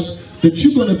realize that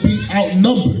you're going to be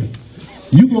outnumbered?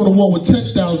 You're going to war with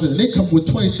 10,000 and they come with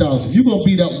 20,000. You're going to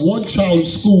be that one child in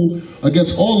school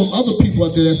against all them other people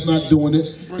out there that's not doing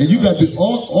it. And you got to be,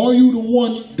 are you the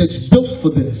one that's built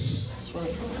for this?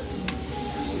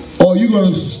 Or are you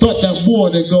going to start that war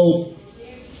and then go,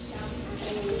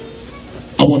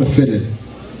 I want to fit in.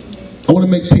 I want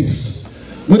to make peace.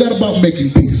 We're not about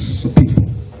making peace for people.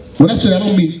 When I say I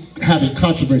don't mean having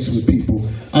controversy with people.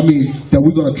 I mean that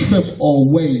we're going to trim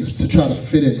all ways to try to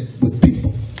fit in with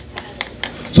people.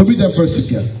 So read that verse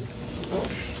again.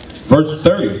 Verse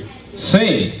 30,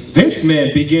 saying, this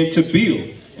man began to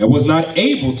build and was not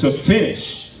able to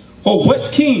finish. Or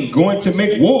what king going to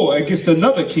make war against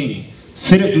another king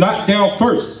sitteth not down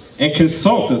first and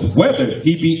consulteth whether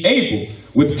he be able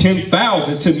with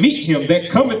 10,000 to meet him that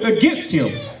cometh against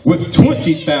him with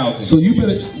 20,000. So you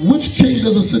better, which king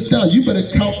doesn't sit down? You better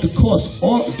count the cost.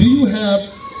 Or do you have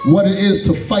what it is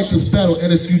to fight this battle?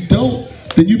 And if you don't,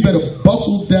 then you better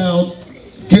buckle down,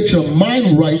 get your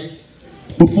mind right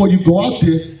before you go out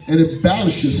there and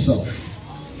embarrass yourself.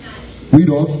 Read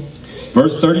on.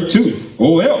 Verse 32,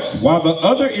 or else, while the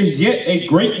other is yet a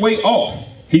great way off,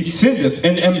 he sendeth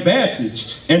an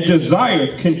ambassage and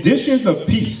desireth conditions of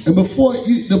peace. And before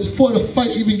the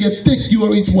fight even get thick, you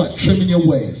already what? Trimming your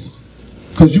ways.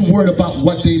 Because you're worried about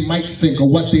what they might think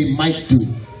or what they might do.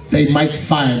 They might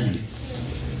fire me.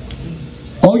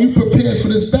 Are you prepared for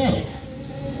this battle?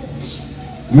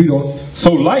 Read on.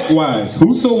 So likewise,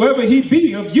 whosoever he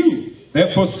be of you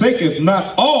that forsaketh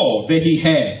not all that he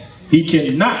hath, he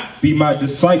cannot be my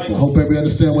disciple. I hope everybody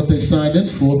understand what they signed in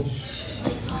for.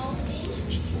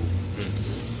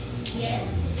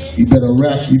 You better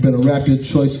wrap your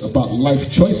choice about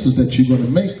life choices that you're going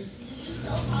to make.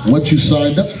 What you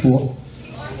signed up for.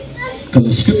 Because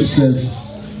the scripture says,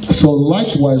 so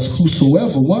likewise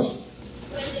whosoever what?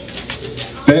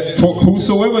 That for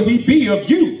whosoever he be of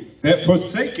you that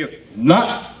forsaketh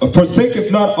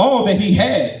not all that he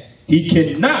had, he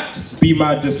cannot be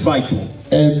my disciple.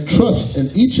 And trust, in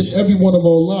each and every one of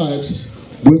our lives,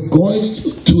 we're going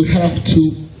to have to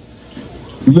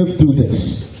live through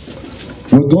this.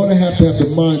 We're going to have the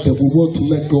mind that we're willing to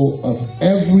let go of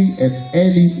every and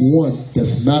any one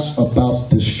that's not about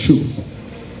this truth.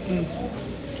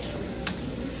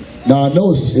 Now I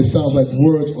know it sounds like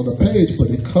words on a page, but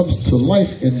it comes to life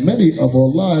in many of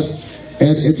our lives,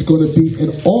 and it's going to be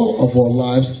in all of our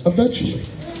lives eventually.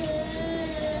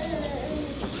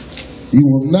 You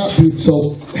will not be,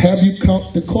 so have you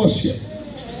count the cost yet?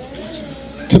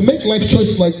 To make life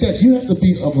choices like that, you have to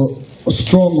be of a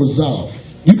strong resolve.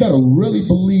 You got to really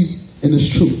believe in this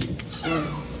truth.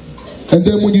 And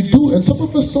then when you do, and some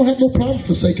of us don't have no problem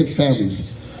forsaking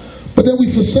families, but then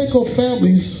we forsake our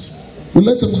families, we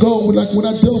let them go, we're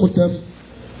not dealing with them,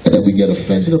 and then we get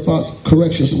offended about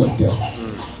corrections like that.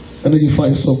 And then you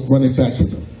find yourself running back to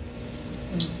them.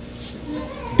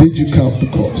 Did you count the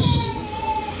cost?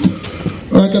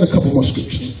 I got a couple more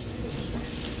scriptures.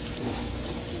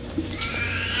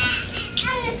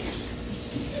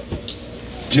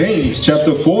 James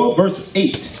chapter 4 verse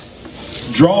 8.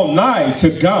 Draw nigh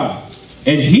to God,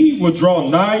 and he will draw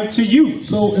nigh to you.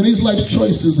 So in these life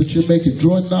choices that you're making,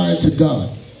 draw nigh to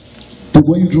God. The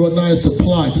way you draw nigh is to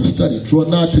apply, to study. Draw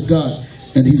nigh to God,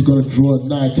 and he's going to draw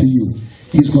nigh to you.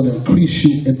 He's going to increase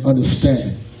you in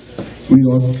understanding. Read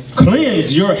on.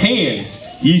 Cleanse your hands,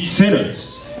 ye sinners,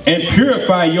 and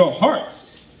purify your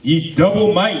hearts, ye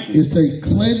double-minded. It's to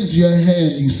cleanse your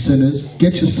hand, you sinners.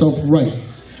 Get yourself right.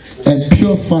 And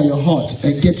purify your heart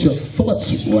and get your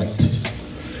thoughts right.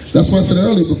 That's why I said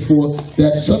earlier before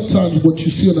that sometimes what you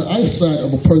see on the outside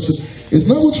of a person is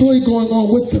not what's really going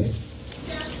on with them.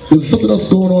 There's something else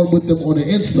going on with them on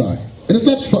the inside. And it's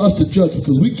not for us to judge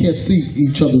because we can't see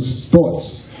each other's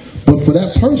thoughts. But for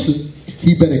that person,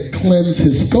 he better cleanse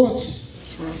his thoughts.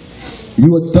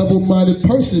 You're a double-minded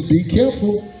person, be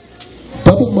careful.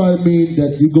 Double-minded means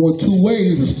that you're going two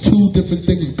ways. There's two different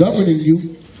things governing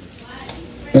you.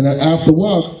 And after a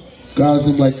while, God's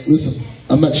like, listen,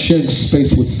 I'm not sharing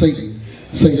space with Satan.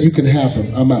 Satan, you can have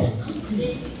him. I'm out.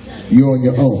 You're on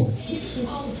your own.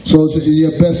 So it's in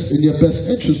your best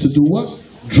interest to do what?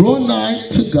 Draw nigh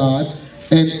to God,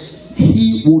 and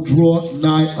he will draw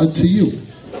nigh unto you.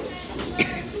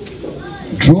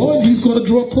 Draw, and he's going to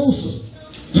draw closer.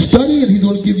 Study, and he's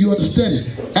going to give you understanding.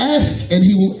 Ask, and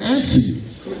he will answer you.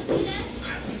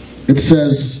 It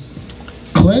says,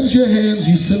 cleanse your hands,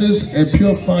 you sinners, and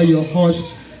purify your hearts,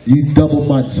 you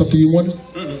double-minded. Something you wanted?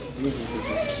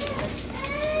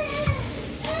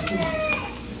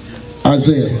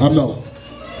 Isaiah, I know.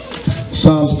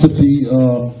 Psalms 50,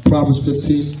 Proverbs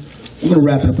 15. I'm going to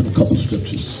wrap it up in a couple of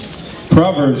scriptures.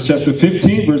 Proverbs chapter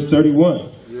 15, verse 31.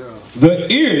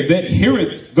 The ear that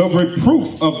heareth the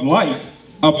reproof of life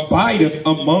abideth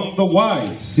among the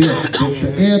wise. Yeah,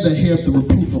 the ear that heareth the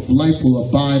reproof of life will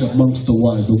abide amongst the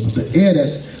wise. The ear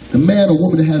that, the man or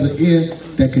woman that has an ear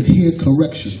that can hear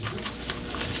correction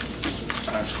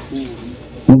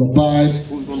will abide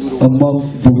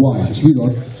among the wise. Read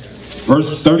on.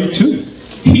 Verse 32.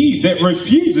 He that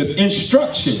refuseth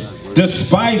instruction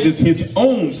despiseth his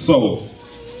own soul,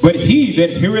 but he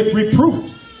that heareth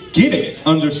reproof getteth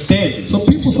understanding. Some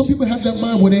people have that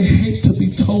mind where they hate to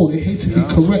be told, they hate to be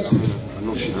corrected.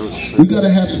 We gotta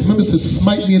have, remember it says,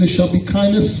 smite me and it shall be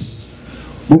kindness.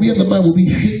 But we have the mind where we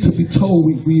hate to be told,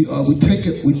 we take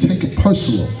it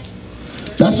personal.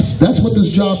 That's what this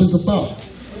job is about.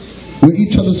 We're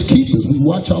each other's keepers. We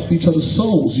watch out for each other's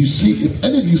souls. You see, if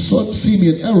any of you see me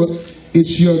in error,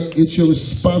 it's your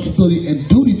responsibility and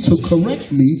duty to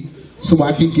correct me so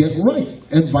I can get right,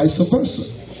 and vice versa.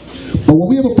 But when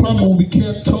we have a problem when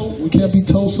we can't be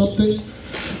told something,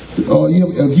 or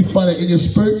if you find it in your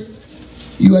spirit,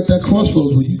 you at that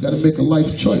crossroads where you got to make a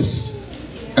life choice.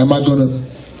 Am I going to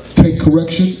take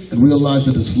correction and realize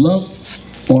that it's love,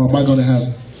 or am I going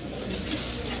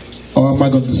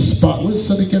to despise? What is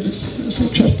it again? This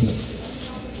chapter.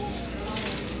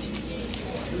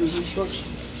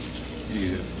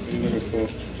 Yeah.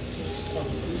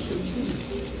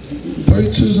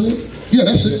 32, isn't it? Yeah,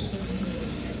 that's it.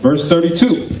 Verse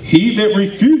 32. He that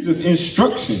refuseth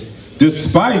instruction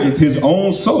despiseth his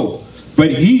own soul,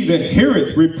 but he that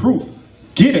heareth reproof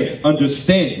getteth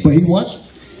understanding. But he what?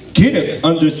 Getteth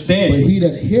understanding. But he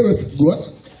that heareth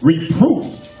what?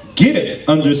 Reproof getteth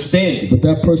understanding. But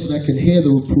that person that can hear the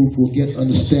reproof will get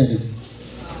understanding.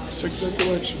 Take that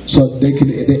correction. So they're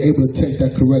able to take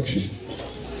that correction.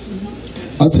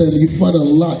 I'll tell you, you find a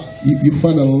lot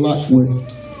with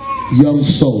young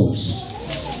souls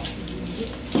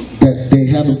that they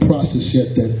haven't processed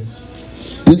yet that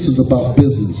this is about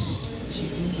business.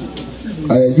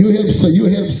 You hear him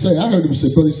say, I heard him say,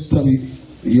 brother used to tell me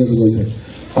years ago, he said,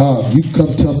 you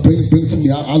come bring it to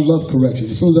me, I love correction.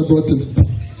 As soon as I brought it to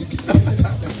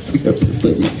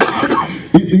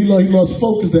he lost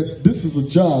focus that this is a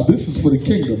job, this is for the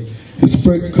kingdom. His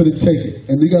spirit couldn't take it.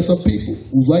 And you got some people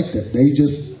who like that.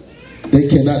 They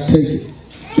cannot take it.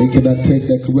 They cannot take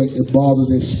that correct. It bothers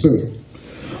their spirit.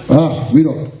 Read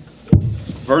on.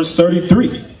 Verse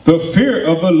 33. The fear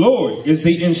of the Lord is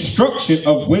the instruction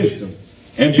of wisdom,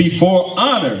 and before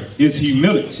honor is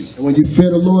humility. And when you fear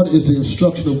the Lord is the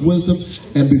instruction of wisdom,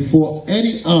 and before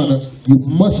any honor, you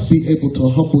must be able to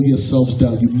humble yourselves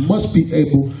down. You must be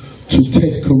able to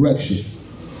take correction.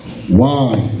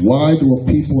 Why? Why do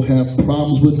people have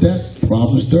problems with that?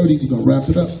 Proverbs 30, we're going to wrap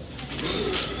it up.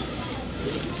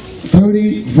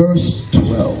 30 verse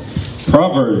 12.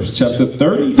 Proverbs chapter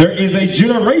 30. There is a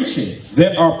generation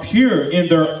that are pure in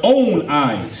their own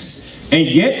eyes, and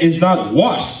yet is not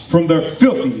washed from their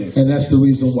filthiness. And that's the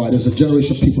reason why. There's a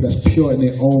generation of people that's pure in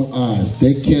their own eyes.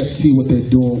 They can't see what they're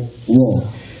doing wrong.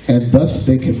 And thus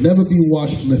they can never be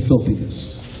washed from their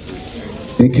filthiness.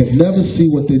 They can never see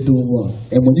what they're doing wrong.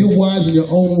 And when you're wise in your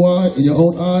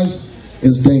own eyes,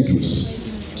 it's dangerous.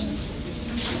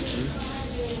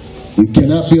 We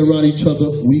cannot be around each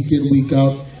other week in, week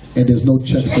out, and there's no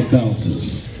checks and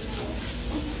balances.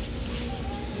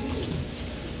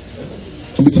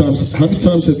 How many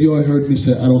times have you all heard me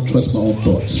say, I don't trust my own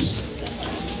thoughts?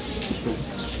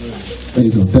 There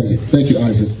you go. Thank you. Thank you,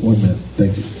 Isaac. One minute.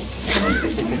 Thank you.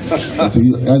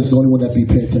 Isaac's the only one that be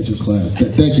paying attention to class.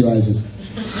 Thank you, Isaac.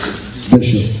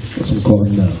 Bishop. That's what I'm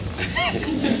calling him now.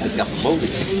 It's got promoted.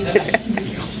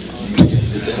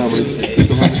 How many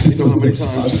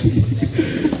times?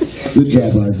 Good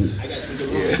job, Isaac.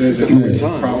 It says in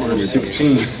Proverbs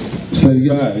 16.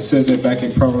 It says that back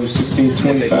in Proverbs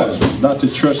 16:25, not to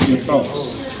trust your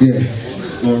thoughts. Yeah.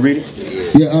 You want to read it?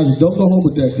 Yeah, Isaac, don't go home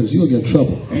with that because you'll get in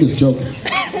trouble. I'm just joking.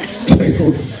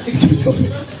 Go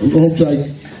home, try to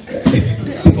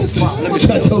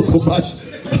tell Kobashi.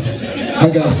 I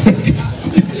got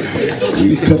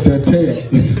you cut that tail.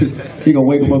 He gonna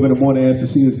wake him up in the morning and ask to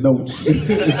see his notes.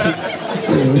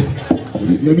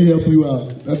 Let me help you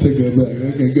out. I'll take that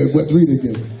back. Okay, good. What? Read it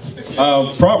again.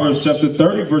 Proverbs chapter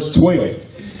 30, verse 12.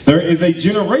 There is a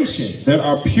generation that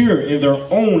are pure in their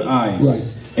own eyes, right,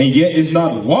 and yet is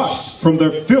not washed from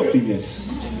their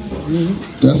filthiness. Mm-hmm.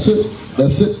 That's it.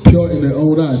 That's it. Pure in their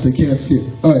own eyes. They can't see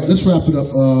it. All right, let's wrap it up.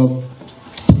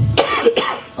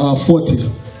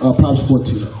 14. Proverbs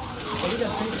 14.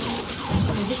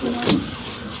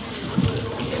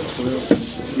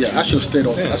 Yeah, I should stay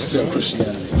on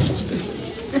Christianity. I should stay.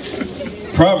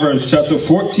 Proverbs chapter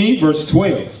 14, verse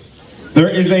 12. There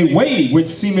is a way which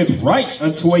seemeth right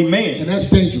unto a man. And that's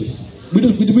dangerous. We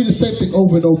do the same thing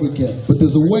over and over again. But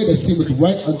there's a way that seemeth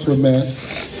right unto a man.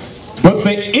 But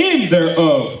the end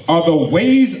thereof are the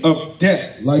ways of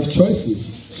death. Life choices.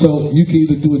 So you can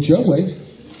either do it your way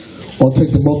or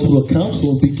take the multiple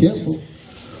counsel and be careful.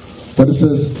 But it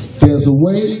says, there's a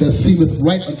way that seemeth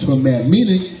right unto a man.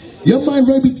 Meaning, your mind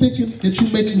might be thinking that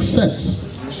you're making sense.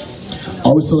 I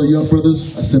always tell the young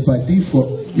brothers, I said by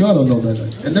default, y'all don't know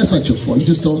nothing. And that's not your fault. You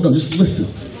just don't know. Just listen.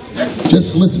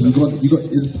 Just listen. You're going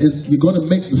to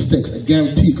make mistakes. I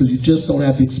guarantee, because you just don't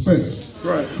have the experience.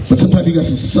 Right. But sometimes you got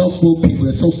some self-willed people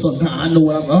that so something. I know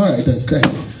what I'm. All right, then, go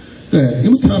ahead. Go ahead.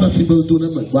 Every time I see brothers doing that,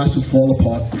 I'm like, watch them fall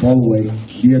apart, fall away.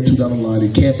 Year or two down the line,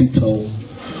 it can't be told.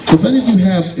 But if any of you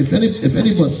have, if any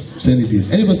of us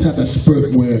have that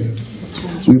spirit where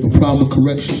we have a problem with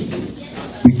correction,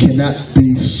 we cannot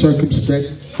be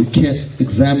circumspect, we can't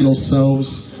examine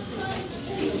ourselves,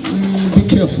 be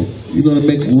careful. You're going to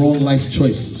make wrong life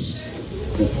choices.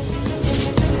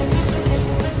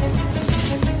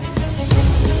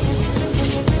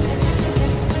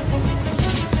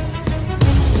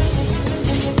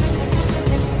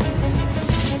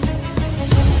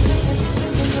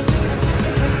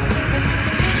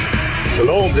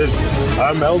 Shalom, Israel.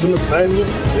 I'm Elder Nathaniel,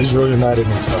 Israel United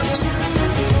in Christ.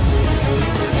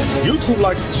 YouTube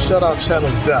likes to shut our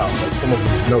channels down, as some of you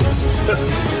have noticed,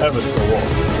 ever so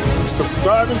often.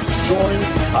 Subscribing to join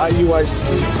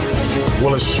IUIC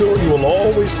will assure you will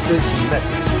always stay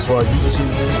connected to our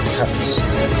YouTube accounts.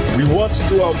 We want to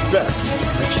do our best to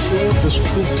make sure this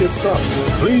truth gets out.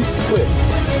 Please click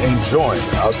and join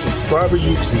our subscriber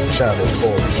YouTube channel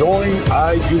called Join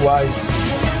IUIC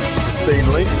to stay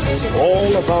linked to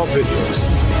all of our videos.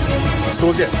 So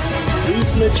again,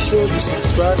 please make sure you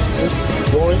subscribe to this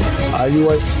Join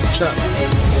IUIC channel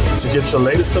to get your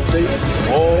latest updates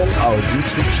on all our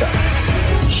YouTube channels.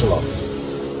 Shalom.